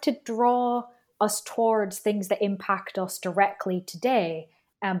starting to draw us towards things that impact us directly today,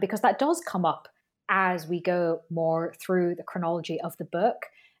 because that does come up as we go more through the chronology of the book.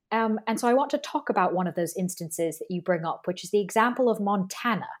 And so I want to talk about one of those instances that you bring up, which is the example of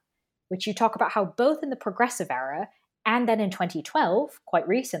Montana, which you talk about how both in the Progressive era and then in 2012, quite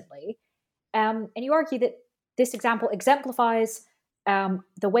recently, and you argue that this example exemplifies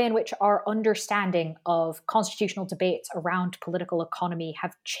the way in which our understanding of constitutional debates around political economy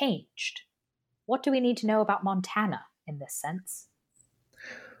have changed. What do we need to know about Montana in this sense?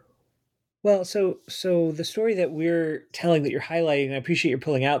 Well, so the story that we're telling, that you're highlighting, and I appreciate you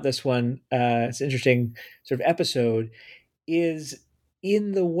pulling out this one, it's an interesting sort of episode, is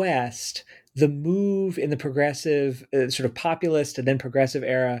in the West, the move in the progressive, sort of populist and then progressive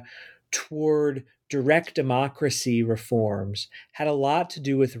era toward direct democracy reforms had a lot to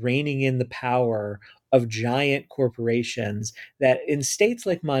do with reining in the power of giant corporations that in states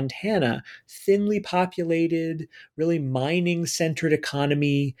like Montana, thinly populated, really mining-centered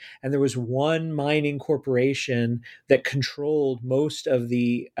economy, and there was one mining corporation that controlled most of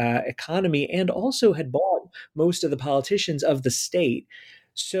the economy and also had bought most of the politicians of the state.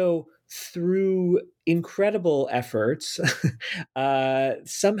 So through incredible efforts,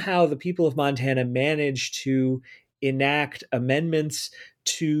 somehow the people of Montana managed to enact amendments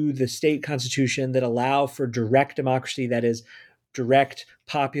to the state constitution that allow for direct democracy, that is, direct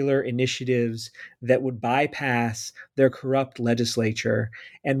popular initiatives that would bypass their corrupt legislature.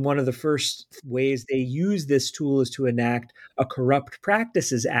 And one of the first ways they use this tool is to enact a Corrupt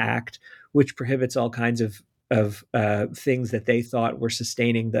Practices Act, which prohibits all kinds of things that they thought were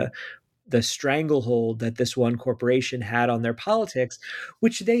sustaining the stranglehold that this one corporation had on their politics,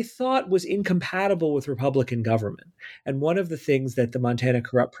 which they thought was incompatible with Republican government. And one of the things that the Montana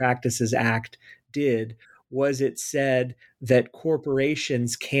Corrupt Practices Act did was it said that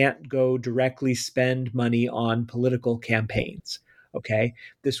corporations can't go directly spend money on political campaigns. Okay,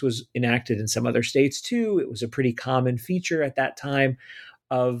 this was enacted in some other states too. It was a pretty common feature at that time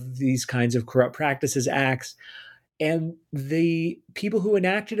of these kinds of corrupt practices acts. And the people who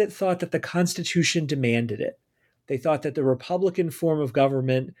enacted it thought that the Constitution demanded it. They thought that the Republican form of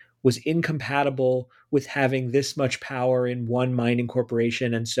government was incompatible with having this much power in one mining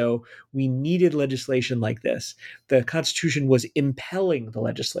corporation. And so we needed legislation like this. The Constitution was impelling the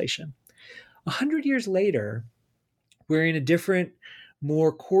legislation. 100 years later, we're in a different,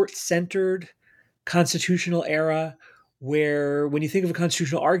 more court-centered constitutional era where when you think of a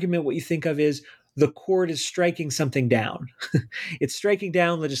constitutional argument, what you think of is the court is striking something down. It's striking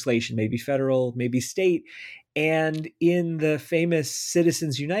down legislation, maybe federal, maybe state. And in the famous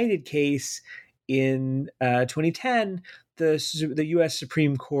Citizens United case in 2010, the U.S.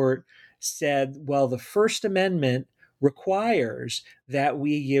 Supreme Court said, well, the First Amendment requires that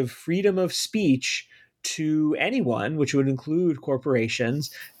we give freedom of speech to anyone, which would include corporations,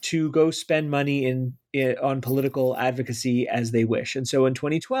 to go spend money on political advocacy as they wish. And so in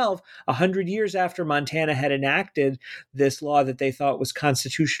 2012, 100 years after Montana had enacted this law that they thought was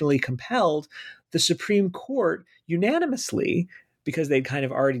constitutionally compelled, the Supreme Court unanimously, because they'd kind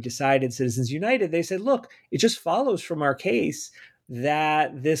of already decided Citizens United, they said, look, it just follows from our case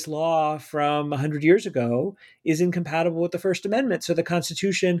that this law from 100 years ago is incompatible with the First Amendment. So the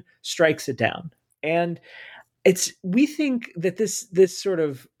Constitution strikes it down. And we think that this sort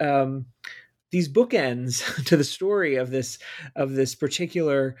of these bookends to the story of this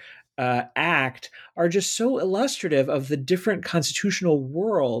particular act are just so illustrative of the different constitutional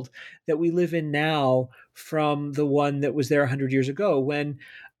world that we live in now from the one that was there 100 years ago. When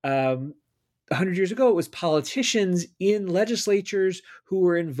 100 years ago, it was politicians in legislatures who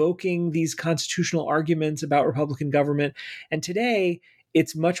were invoking these constitutional arguments about Republican government. And today,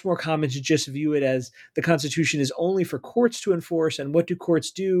 it's much more common to just view it as the Constitution is only for courts to enforce. And what do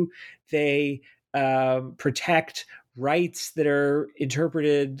courts do? They protect rights that are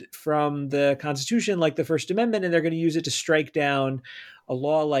interpreted from the Constitution, like the First Amendment, and they're going to use it to strike down a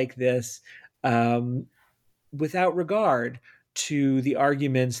law like this without regard to the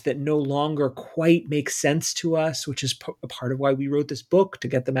arguments that no longer quite make sense to us, which is a part of why we wrote this book, to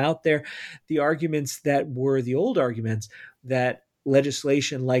get them out there. The arguments that were the old arguments that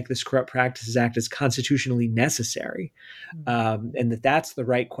legislation like this Corrupt Practices Act is constitutionally necessary, and that's the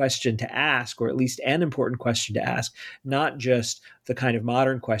right question to ask, or at least an important question to ask, not just the kind of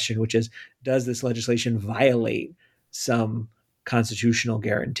modern question, which is, does this legislation violate some constitutional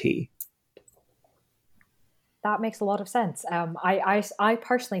guarantee? That makes a lot of sense. I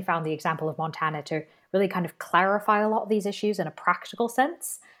personally found the example of Montana to really kind of clarify a lot of these issues in a practical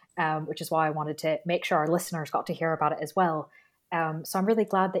sense, which is why I wanted to make sure our listeners got to hear about it as well. So I'm really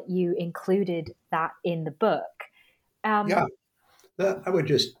glad that you included that in the book. I would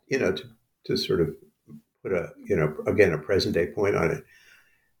just, to sort of put a present day point on it.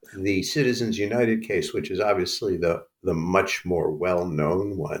 The Citizens United case, which is obviously the much more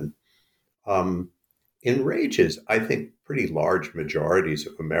well-known one, enrages, I think, pretty large majorities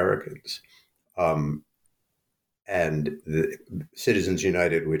of Americans. And the Citizens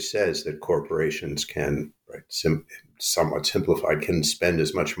United, which says that corporations can, somewhat simplified, can spend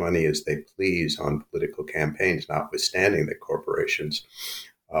as much money as they please on political campaigns, notwithstanding that corporations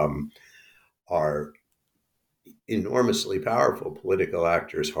are enormously powerful political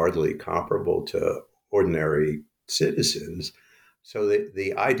actors, hardly comparable to ordinary citizens. So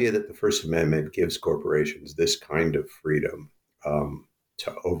the idea that the First Amendment gives corporations this kind of freedom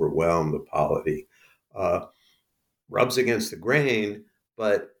to overwhelm the polity rubs against the grain,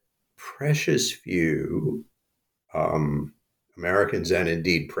 but precious few Americans, and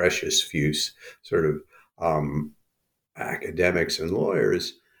indeed precious few sort of academics and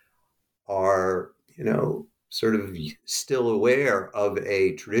lawyers, are, sort of still aware of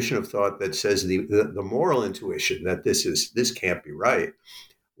a tradition of thought that says the moral intuition that this can't be right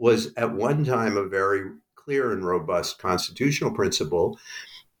was at one time a very clear and robust constitutional principle.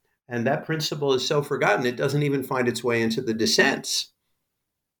 And that principle is so forgotten, it doesn't even find its way into the dissents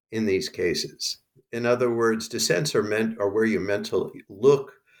in these cases. In other words, dissents are where you mentally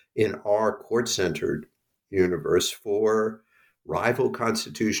look in our court-centered universe for rival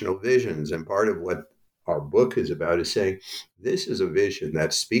constitutional visions. And part of what our book is about is saying this is a vision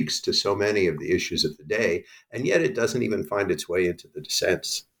that speaks to so many of the issues of the day, and yet it doesn't even find its way into the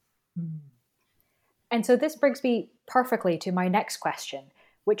dissents. And so this brings me perfectly to my next question,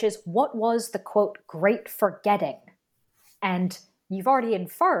 which is, what was the, quote, great forgetting? And you've already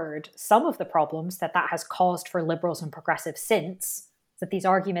inferred some of the problems that has caused for liberals and progressives since, that these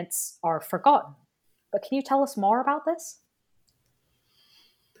arguments are forgotten. But can you tell us more about this?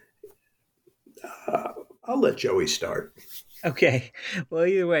 I'll let Joey start. Okay. Well,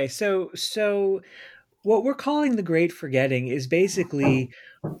 either way. So what we're calling the Great Forgetting is basically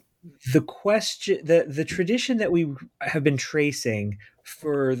the question, the tradition that we have been tracing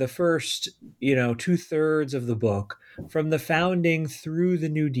for the first, 2/3 of the book, from the founding through the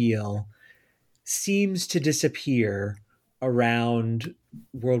New Deal, seems to disappear around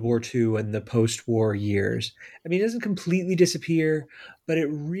World War II and the post-war years. I mean, it doesn't completely disappear, but it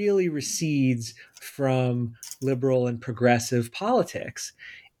really recedes from liberal and progressive politics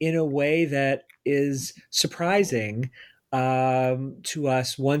in a way that is surprising to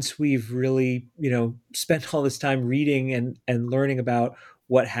us once we've really, spent all this time reading and learning about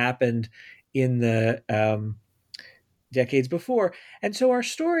what happened in the decades before. And so our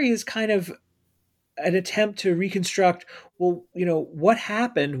story is kind of an attempt to reconstruct, what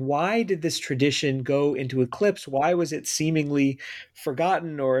happened? Why did this tradition go into eclipse? Why was it seemingly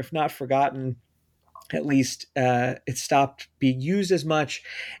forgotten, or if not forgotten, at least it stopped being used as much?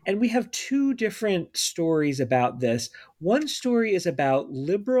 And we have two different stories about this. One story is about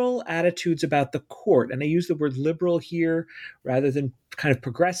liberal attitudes about the court. And I use the word liberal here rather than kind of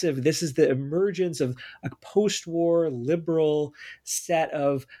progressive. This is the emergence of a post-war liberal set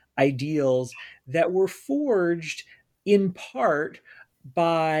of ideals that were forged in part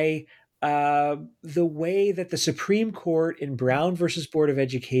by the way that the Supreme Court in Brown versus Board of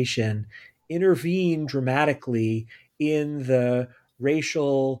Education intervened dramatically in the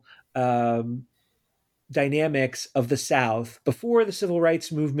racial dynamics of the South. Before the civil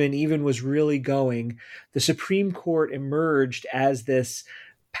rights movement even was really going, the Supreme Court emerged as this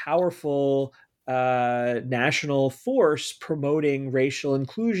powerful national force promoting racial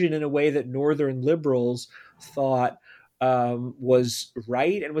inclusion in a way that Northern liberals thought was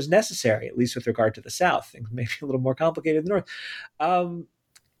right and was necessary, at least with regard to the South. Things may be a little more complicated in the North.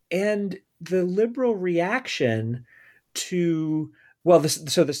 And the liberal reaction to, well,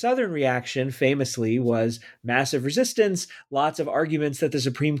 so the Southern reaction famously was massive resistance, lots of arguments that the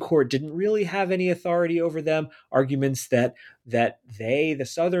Supreme Court didn't really have any authority over them, arguments that the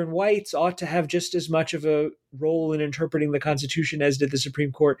Southern whites, ought to have just as much of a role in interpreting the Constitution as did the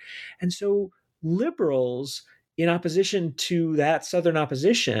Supreme Court. And so liberals, in opposition to that Southern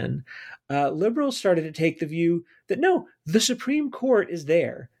opposition, liberals started to take the view that no, the Supreme Court is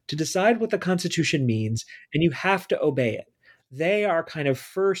there to decide what the Constitution means, and you have to obey it. They are kind of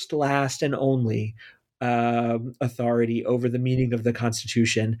first, last, and only authority over the meaning of the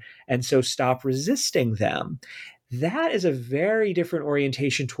Constitution, and so stop resisting them. That is a very different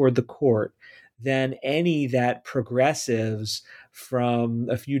orientation toward the court than any that progressives from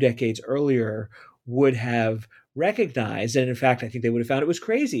a few decades earlier would have recognized. And in fact, I think they would have found it was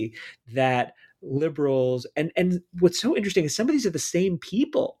crazy that liberals, and what's so interesting is some of these are the same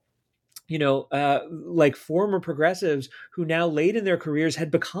people, like former progressives who now late in their careers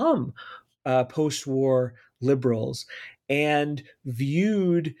had become post-war liberals and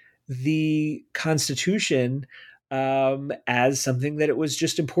viewed the Constitution as something that it was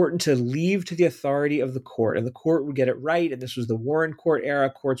just important to leave to the authority of the court, and the court would get it right. And this was the Warren Court era.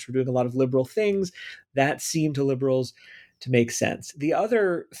 Courts were doing a lot of liberal things that seemed to liberals to make sense. The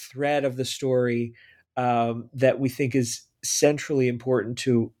other thread of the story that we think is centrally important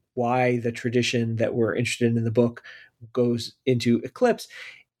to why the tradition that we're interested in the book goes into eclipse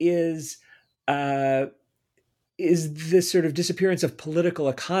is this sort of disappearance of political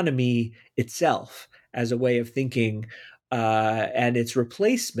economy itself as a way of thinking, and its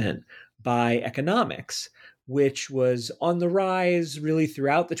replacement by economics, which was on the rise really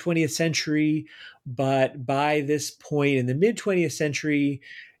throughout the 20th century, but by this point in the mid-20th century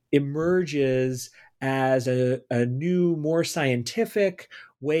emerges as a new, more scientific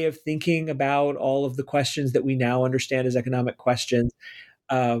way of thinking about all of the questions that we now understand as economic questions,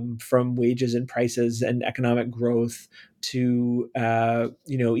 from wages and prices and economic growth to,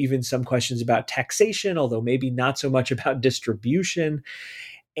 even some questions about taxation, although maybe not so much about distribution.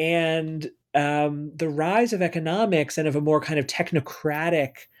 And the rise of economics and of a more kind of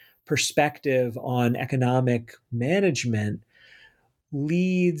technocratic perspective on economic management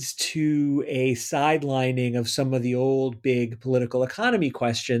leads to a sidelining of some of the old big political economy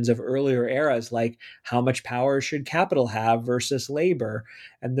questions of earlier eras, like how much power should capital have versus labor,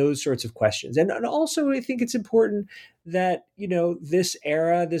 and those sorts of questions. And also, I think it's important that, this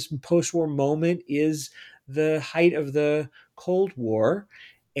era, this post-war moment is the height of the Cold War.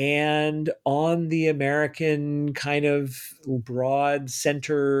 And on the American kind of broad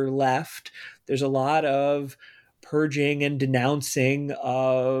center left, there's a lot of purging and denouncing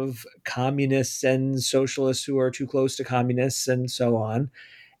of communists and socialists who are too close to communists and so on.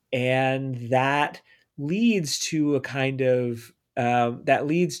 And that leads to a kind of,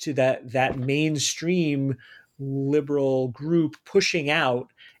 that mainstream liberal group pushing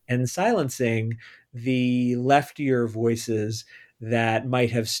out and silencing the leftier voices that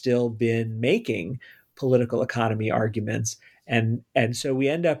might have still been making political economy arguments. And so we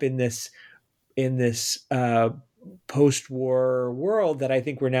end up in this post-war world that I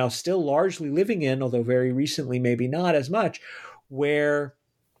think we're now still largely living in, although very recently maybe not as much, where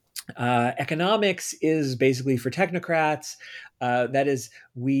economics is basically for technocrats. That is,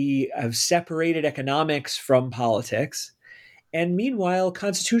 we have separated economics from politics. And meanwhile,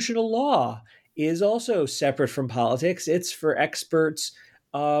 constitutional law is also separate from politics. It's for experts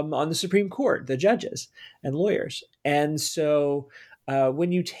on the Supreme Court, the judges and lawyers. And so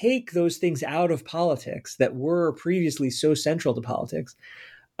when you take those things out of politics that were previously so central to politics,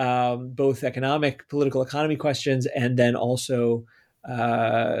 both political economy questions, and then also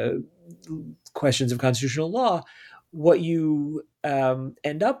questions of constitutional law, what you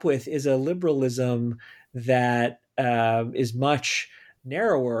end up with is a liberalism that is much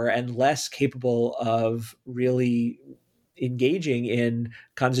narrower and less capable of really engaging in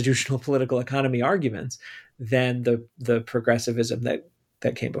constitutional political economy arguments than the progressivism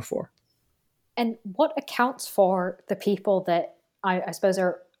that came before. And what accounts for the people that I suppose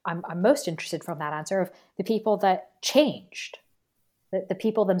I'm most interested from that answer, of the people that changed, the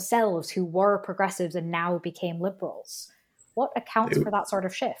people themselves who were progressives and now became liberals? What accounts for that sort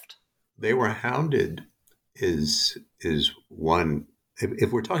of shift? They were hounded is one.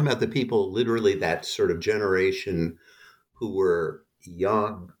 If we're talking about the people, literally that sort of generation who were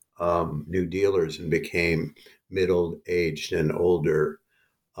young New Dealers and became middle-aged and older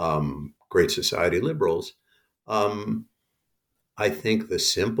Great Society liberals, I think the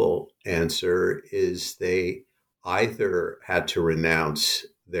simple answer is they either had to renounce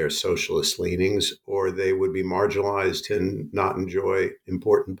their socialist leanings, or they would be marginalized and not enjoy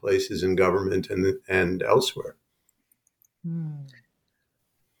important places in government and elsewhere.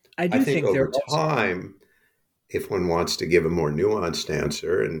 I I think think over there also, time, if one wants to give a more nuanced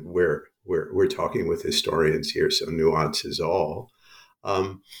answer, and we're talking with historians here, so nuance is all.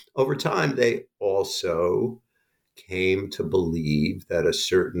 Over time, they also came to believe that a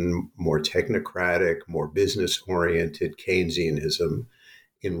certain more technocratic, more business-oriented Keynesianism,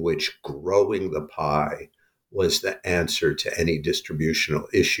 in which growing the pie was the answer to any distributional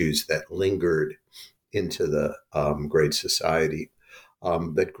issues that lingered into the Great Society,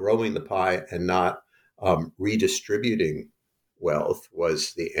 that growing the pie and not redistributing wealth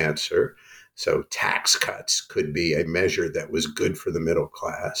was the answer. So tax cuts could be a measure that was good for the middle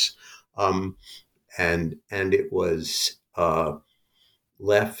class, and it was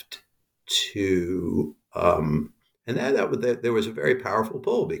left to and that there was a very powerful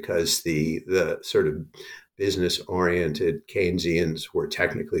pull because the sort of business oriented Keynesians were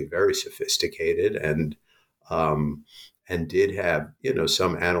technically very sophisticated and did have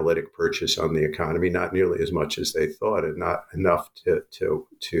some analytic purchase on the economy, not nearly as much as they thought, and not enough to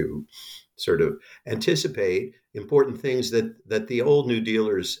sort of anticipate important things that the old New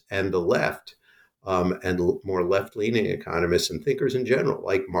Dealers and the left and more left-leaning economists and thinkers in general,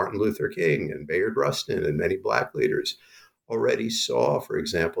 like Martin Luther King and Bayard Rustin and many Black leaders, already saw, for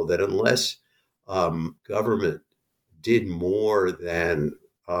example, that unless government did more than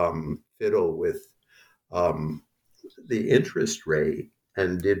fiddle with the interest rate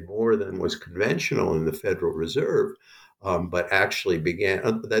and did more than was conventional in the Federal Reserve, but actually began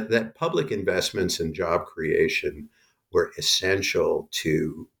that public investments and job creation were essential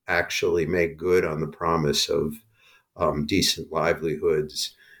to actually make good on the promise of decent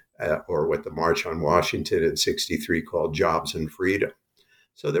livelihoods, or what the March on Washington in '63 called jobs and freedom.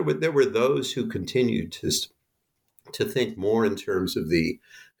 So there were those who continued to think more in terms of the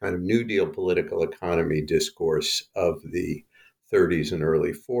kind of New Deal political economy discourse of the 30s and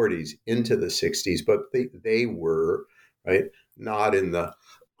early 40s into the 60s, but they were right not in the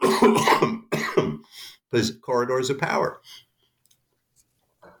corridors of power.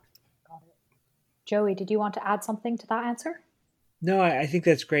 Joey, did you want to add something to that answer? No, I think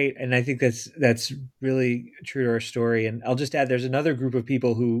that's great, and I think that's really true to our story. And I'll just add, there's another group of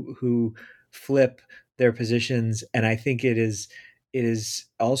people who flip their positions, and I think it is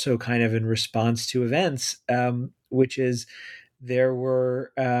also kind of in response to events, which is there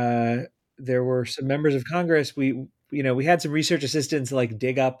were some members of Congress. We had some research assistants like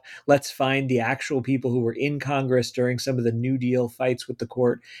dig up, let's find the actual people who were in Congress during some of the New Deal fights with the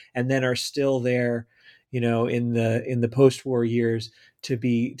court, and then are still there, in the post-war years to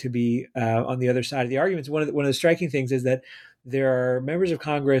be on the other side of the arguments. One of the striking things is that there are members of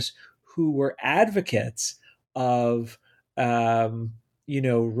Congress who were advocates of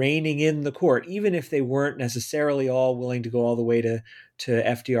reining in the court, even if they weren't necessarily all willing to go all the way to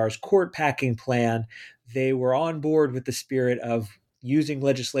FDR's court packing plan. They were on board with the spirit of using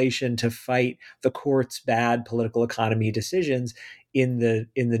legislation to fight the court's bad political economy decisions in the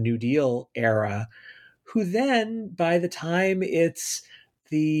New Deal era, who then, by the time it's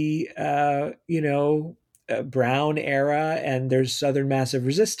the Brown era and there's Southern massive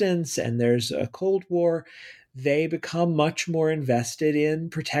resistance and there's a Cold War, they become much more invested in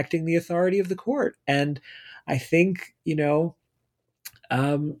protecting the authority of the court. And I think,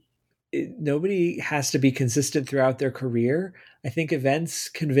 nobody has to be consistent throughout their career. I think events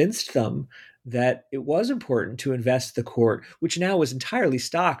convinced them that it was important to invest the court, which now was entirely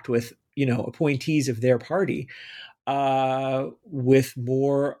stocked with, appointees of their party, with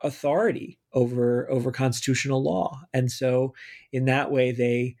more authority over constitutional law. And so in that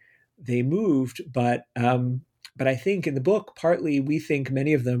way, they moved. But I think in the book, partly we think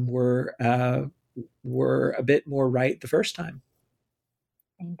many of them were a bit more right the first time.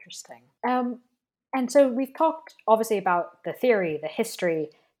 Interesting. And so we've talked obviously about the theory, the history,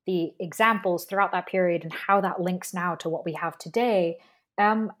 the examples throughout that period, and how that links now to what we have today.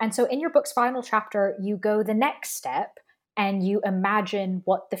 And so in your book's final chapter, you go the next step and you imagine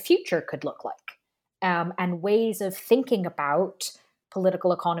what the future could look like, and ways of thinking about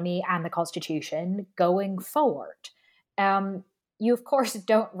political economy and the Constitution going forward. You, of course,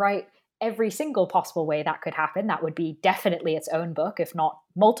 don't write every single possible way that could happen. That would be definitely its own book, if not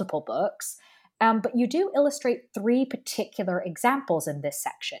multiple books. But you do illustrate three particular examples in this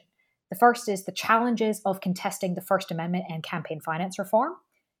section. The first is the challenges of contesting the First Amendment and campaign finance reform.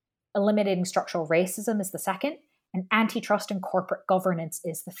 Eliminating structural racism is the second, and antitrust and corporate governance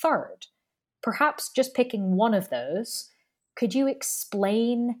is the third. Perhaps just picking one of those, Could you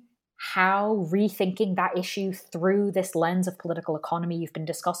explain how rethinking that issue through this lens of political economy you've been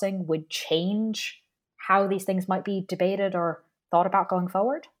discussing would change how these things might be debated or thought about going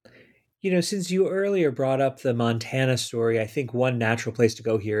forward? Since you earlier brought up the Montana story, I think one natural place to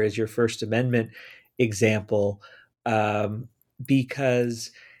go here is your First Amendment example,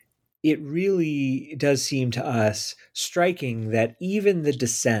 because it really does seem to us striking that even the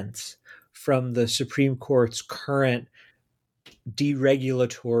dissents from the Supreme Court's current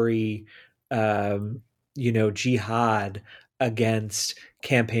deregulatory, jihad against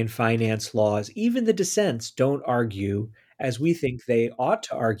campaign finance laws, even the dissents don't argue as we think they ought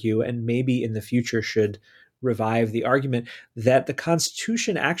to argue, and maybe in the future should revive the argument that the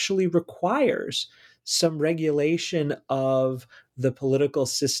Constitution actually requires some regulation of the political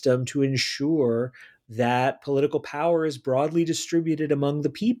system to ensure that political power is broadly distributed among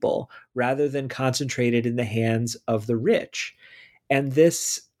the people rather than concentrated in the hands of the rich. And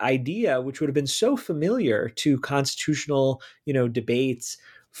this idea, which would have been so familiar to constitutional, debates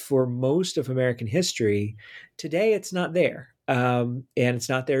for most of American history, today it's not there. And it's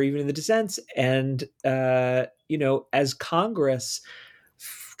not there even in the dissents. And, as Congress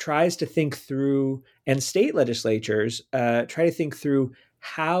tries to think through, and state legislatures try to think through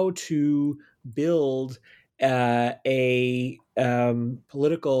how to build a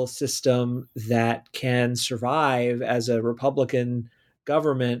political system that can survive as a Republican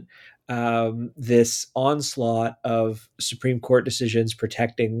government, this onslaught of Supreme Court decisions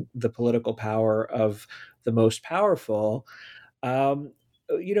protecting the political power of the most powerful.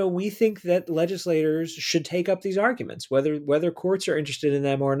 We think that legislators should take up these arguments, whether courts are interested in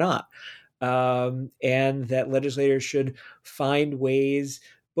them or not, and that legislators should find ways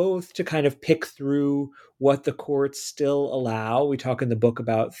both to kind of pick through what the courts still allow. We talk in the book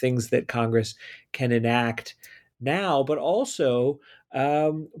about things that Congress can enact now, but also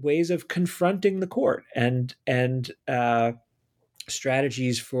ways of confronting the court and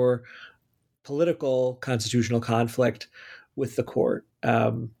strategies for political constitutional conflict with the court.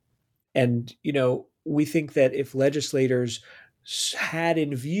 We think that if legislators had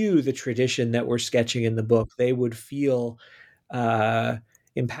in view the tradition that we're sketching in the book, they would feel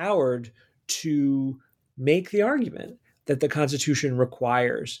empowered to make the argument that the Constitution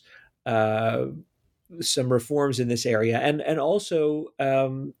requires some reforms in this area, and also,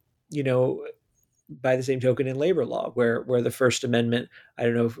 by the same token, in labor law, where the First Amendment, I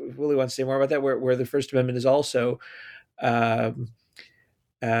don't know if Willie wants to say more about that, where the First Amendment is also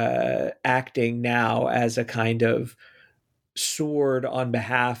acting now as a kind of sword on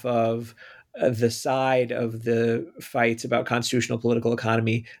behalf of the side of the fights about constitutional political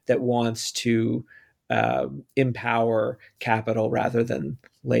economy that wants to empower capital rather than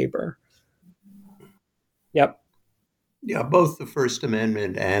labor. Yep. Yeah, both the First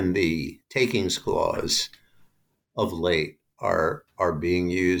Amendment and the Takings Clause of late are being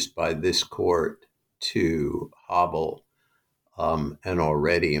used by this court to hobble an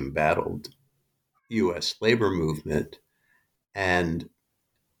already embattled U.S. labor movement. And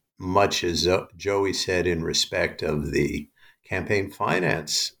much as Joey said in respect of the campaign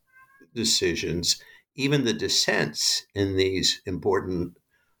finance decisions, even the dissents in these important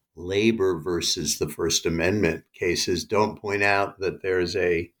labor versus the First Amendment cases don't point out that there's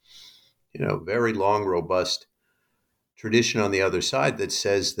a, very long, robust tradition on the other side that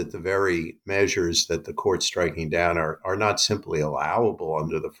says that the very measures that the court's striking down are not simply allowable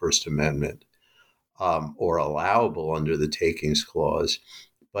under the First Amendment or allowable under the Takings Clause,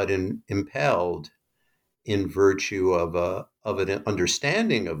 but impelled in virtue of an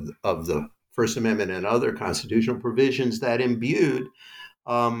understanding of the First Amendment and other constitutional provisions that imbued,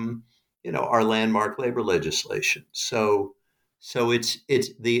 our landmark labor legislation. So it's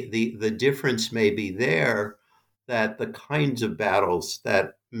the difference may be there, that the kinds of battles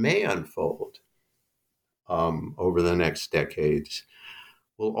that may unfold over the next decades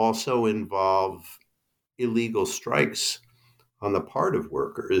will also involve illegal strikes on the part of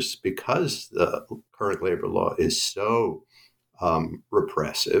workers, because the current labor law is so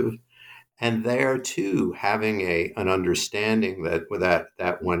repressive. And there, too, having an understanding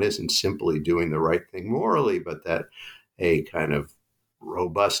that one isn't simply doing the right thing morally, but that a kind of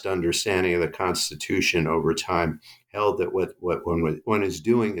robust understanding of the Constitution over time held that what one is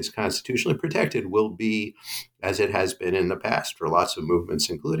doing is constitutionally protected will be, as it has been in the past for lots of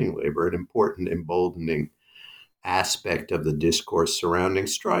movements, including labor, an important emboldening aspect of the discourse surrounding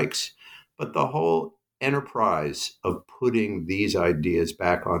strikes. But the whole enterprise of putting these ideas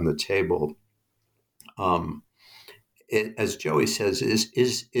back on the table, as Joey says,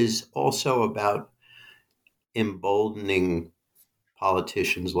 is also about emboldening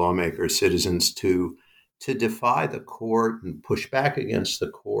politicians, lawmakers, citizens to defy the court and push back against the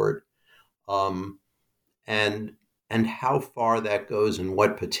court, and how far that goes and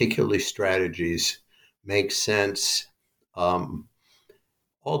what particular strategies make sense.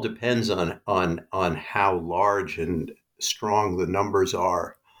 All depends on how large and strong the numbers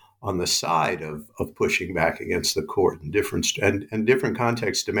are on the side of pushing back against the court. And different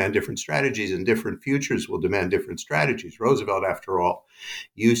contexts demand different strategies, and different futures will demand different strategies. Roosevelt, after all,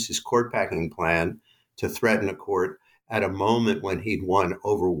 used his court packing plan to threaten a court at a moment when he'd won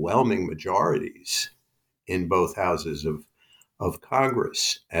overwhelming majorities in both houses of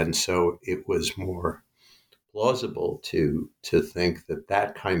Congress. And so it was more plausible to think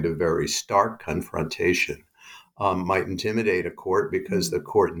that kind of very stark confrontation might intimidate a court, because the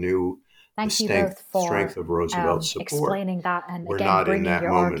court knew the strength of Roosevelt's support. Explaining that, and we're again, not bringing in that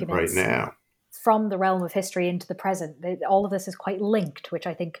your moment arguments right now. From the realm of history into the present. All of this is quite linked, which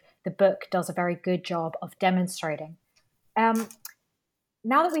I think the book does a very good job of demonstrating. Now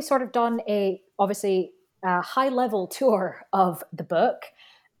that we've sort of done a high-level tour of the book,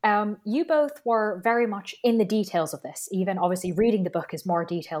 you both were very much in the details of this. Even obviously reading the book is more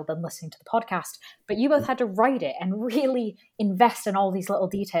detailed than listening to the podcast, but you both had to write it and really invest in all these little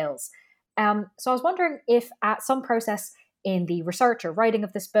details. So I was wondering if at some process in the research or writing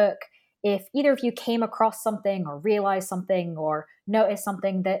of this book, if either of you came across something or realized something or noticed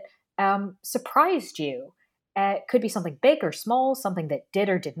something that surprised you. It could be something big or small, something that did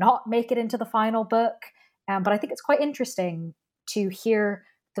or did not make it into the final book. But I think it's quite interesting to hear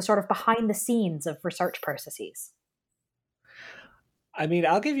the sort of behind the scenes of research processes. I mean,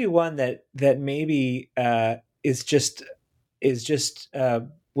 I'll give you one that maybe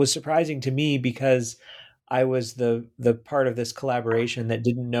was surprising to me, because I was the part of this collaboration that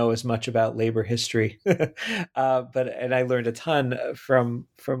didn't know as much about labor history, and I learned a ton from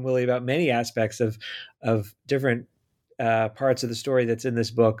Willie about many aspects of different parts of the story that's in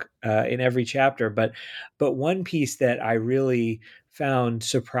this book in every chapter. But one piece that I really found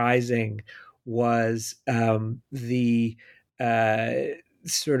surprising was the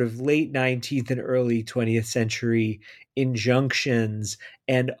sort of late 19th and early 20th century injunctions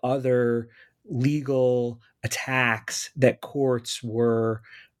and other legal attacks that courts were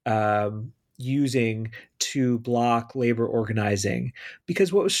using to block labor organizing.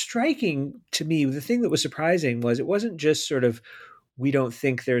 Because what was striking to me, the thing that was surprising, was it wasn't just sort of, we don't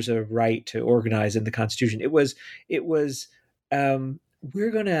think there's a right to organize in the Constitution. It was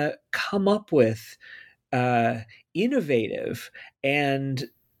we're going to come up with innovative and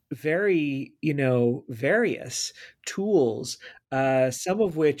very, various tools, some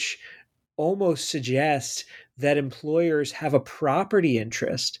of which almost suggest that employers have a property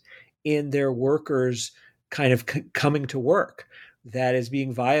interest in their workers kind of coming to work that is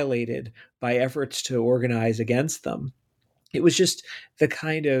being violated by efforts to organize against them. It was just the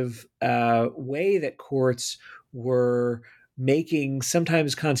kind of way that courts were making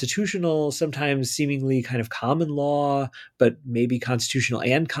sometimes constitutional, sometimes seemingly kind of common law, but maybe constitutional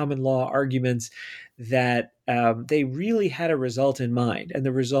and common law arguments, that they really had a result in mind. And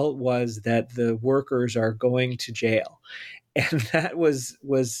the result was that the workers are going to jail. And that was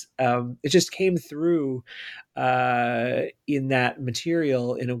it just came through in that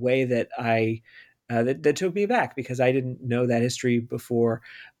material in a way that that took me back, because I didn't know that history before,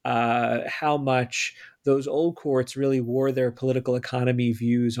 how much those old courts really wore their political economy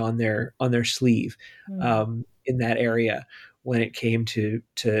views on their sleeve in that area when it came to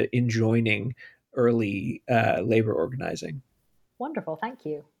enjoining early labor organizing. Wonderful, thank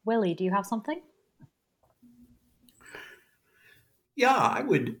you. Willie, do you have something? Yeah, I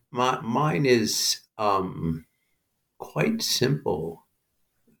would. Mine is quite simple.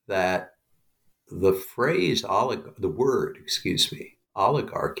 That the phrase oligarchy,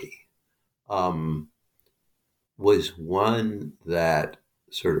 was one that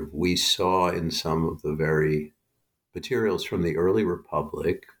sort of we saw in some of the very materials from the early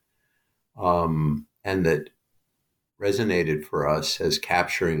Republic, and that resonated for us as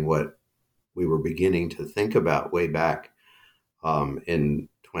capturing what we were beginning to think about way back in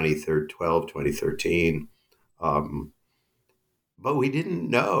 2013. But we didn't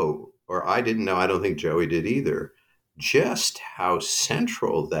know, or I didn't know, I don't think Joey did either, just how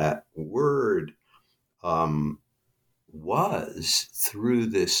central that word was through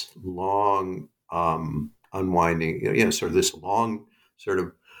this long unwinding, sort of this long sort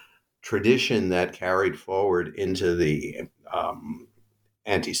of tradition that carried forward into the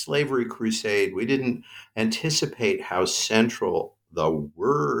anti-slavery crusade. We didn't anticipate how central the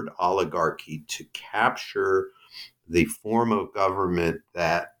word oligarchy to capture the form of government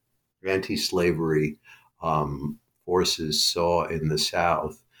that anti-slavery forces saw in the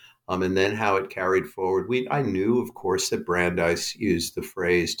South, and then how it carried forward. I knew, of course, that Brandeis used the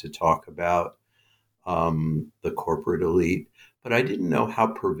phrase to talk about the corporate elite, but I didn't know how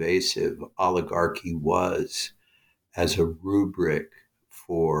pervasive oligarchy was as a rubric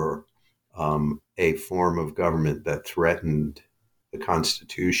for a form of government that threatened the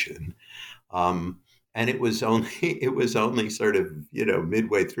Constitution. And it was only sort of,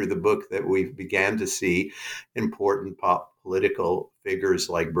 midway through the book that we began to see important political figures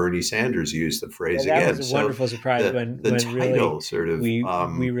like Bernie Sanders use the phrase again. That was a wonderful surprise when title really sort of we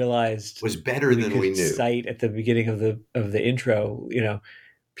realized was better than we knew. Cite at the beginning of the intro,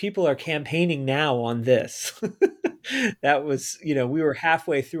 people are campaigning now on this. That was, we were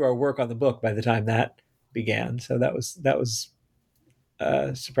halfway through our work on the book by the time that began. So that was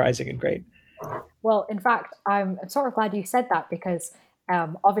surprising and great. Well, in fact, I'm sort of glad you said that because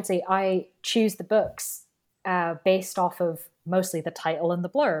obviously I choose the books based off of mostly the title and the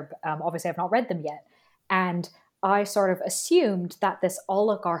blurb. Obviously, I've not read them yet. And I sort of assumed that this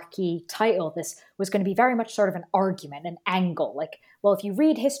oligarchy title, this was going to be very much sort of an argument, an angle. Like, well, if you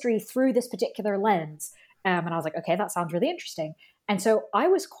read history through this particular lens, and I was like, okay, that sounds really interesting. And so I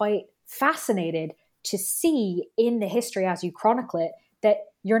was quite fascinated to see in the history as you chronicle it that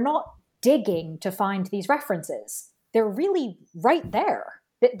you're not digging to find these references. They're really right there.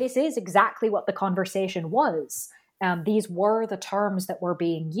 This is exactly what the conversation was. These were the terms that were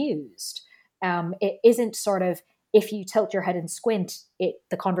being used. It isn't sort of, if you tilt your head and squint,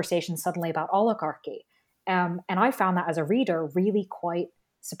 the conversation's suddenly about oligarchy. And I found that as a reader really quite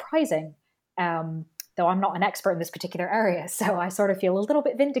surprising, though I'm not an expert in this particular area. So I sort of feel a little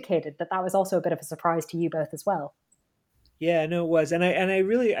bit vindicated that was also a bit of a surprise to you both as well. Yeah, no, it was. And I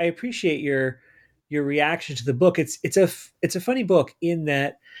really appreciate your reaction to the book. It's a funny book in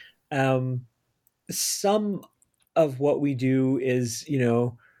that some of what we do is,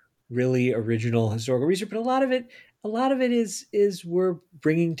 really original historical research, but a lot of it is we're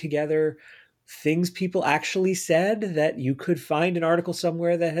bringing together things people actually said that you could find an article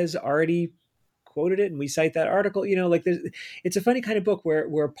somewhere that has already quoted it, and we cite that article. It's a funny kind of book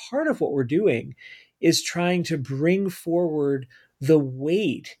where part of what we're doing is trying to bring forward the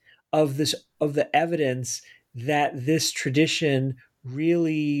weight of the evidence that this tradition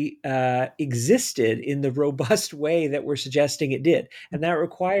really existed in the robust way that we're suggesting it did. And that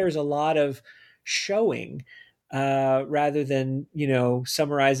requires a lot of showing rather than,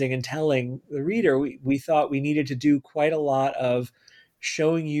 summarizing and telling the reader. We thought we needed to do quite a lot of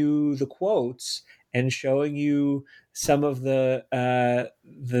showing you the quotes and showing you some of the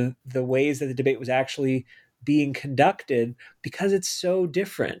ways that the debate was actually being conducted, because it's so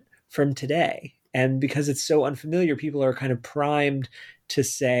different from today. And because it's so unfamiliar, people are kind of primed to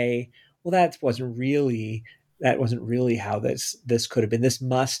say, well, that wasn't really how this could have been. This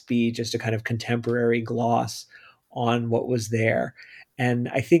must be just a kind of contemporary gloss on what was there. And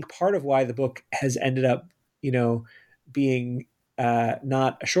I think part of why the book has ended up, being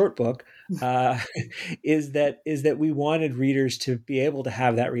not a short book, is that we wanted readers to be able to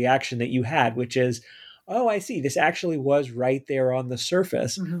have that reaction that you had, which is, oh, I see, this actually was right there on the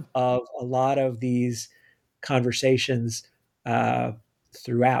surface of a lot of these conversations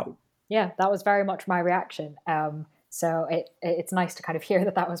throughout. Yeah, that was very much my reaction. So it's nice to kind of hear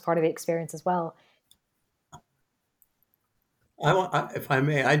that was part of the experience as well. If I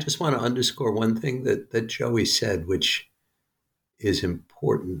may, I just want to underscore one thing that Joey said, which is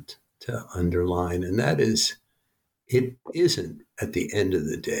important to underline, and that is, it isn't, at the end of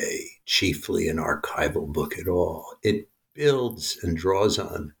the day, chiefly an archival book at all. It builds and draws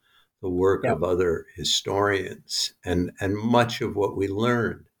on the work of other historians, and much of what we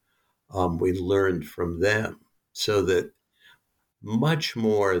learned from them. So that much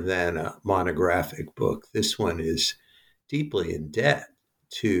more than a monographic book, this one is deeply in debt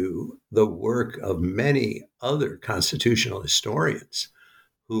to the work of many other constitutional historians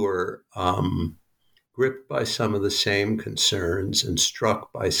who are gripped by some of the same concerns and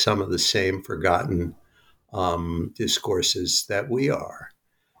struck by some of the same forgotten discourses that we are.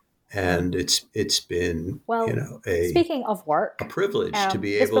 And it's been, speaking of work, a privilege to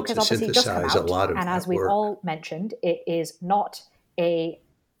be able to synthesize a lot of and that as we've work. all mentioned, it is not a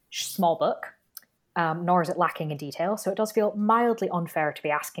small book, nor is it lacking in detail. So it does feel mildly unfair to be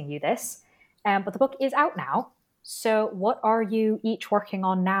asking you this. But the book is out now. So what are you each working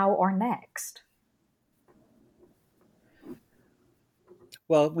on now or next?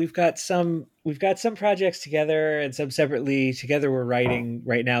 Well, we've got some projects together and some separately. Together, we're writing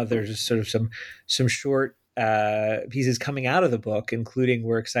right now. There's just sort of some short pieces coming out of the book, including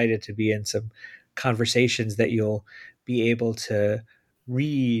we're excited to be in some conversations that you'll be able to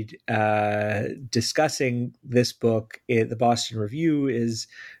read discussing this book. The Boston Review is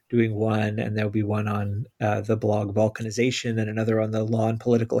doing one, and there'll be one on the blog Balkanization and another on the Law and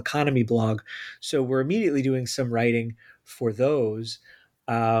Political Economy blog. So we're immediately doing some writing for those.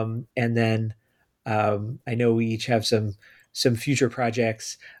 And then I know we each have some future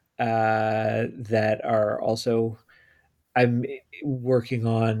projects that are also. I'm working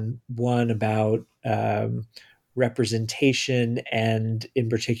on one about representation, and in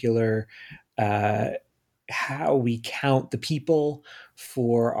particular, how we count the people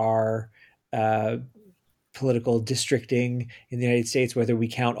for our political districting in the United States, whether we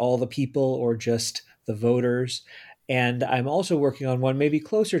count all the people or just the voters. And I'm also working on one maybe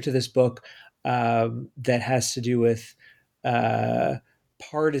closer to this book that has to do with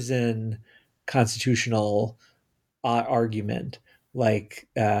partisan constitutional argument. Like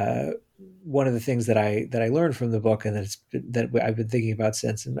one of the things that I learned from the book, and that I've been thinking about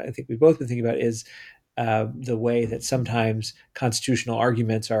since, and I think we've both been thinking about, is the way that sometimes constitutional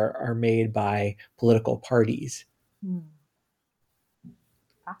arguments are made by political parties.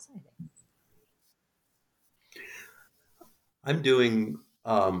 Fascinating. I'm doing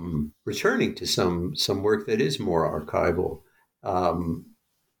returning to some work that is more archival,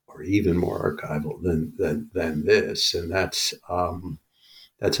 or even more archival than this, and that's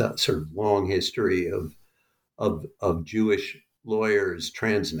a sort of long history of Jewish lawyers,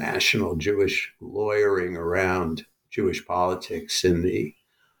 transnational Jewish lawyering around Jewish politics in the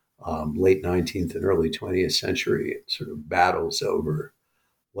late 19th and early 20th century. Sort of battles over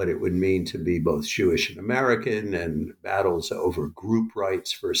what it would mean to be both Jewish and American, and battles over group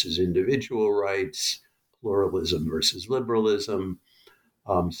rights versus individual rights, pluralism versus liberalism.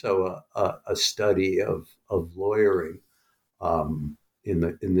 So a study of lawyering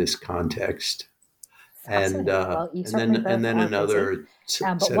in this context, and then another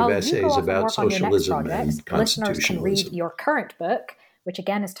set of essays about socialism and constitutionalism. Listeners can read your current book, which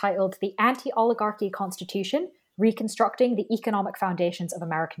again is titled "The Anti-Oligarchy Constitution: Reconstructing the Economic Foundations of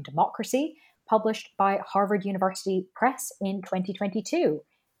American Democracy," published by Harvard University Press in 2022.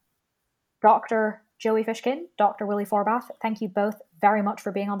 Dr. Joey Fishkin, Dr. Willie Forbath, thank you both very much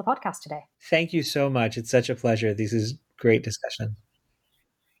for being on the podcast today. Thank you so much. It's such a pleasure. This is great discussion.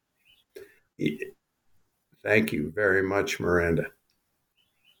 Thank you very much, Miranda.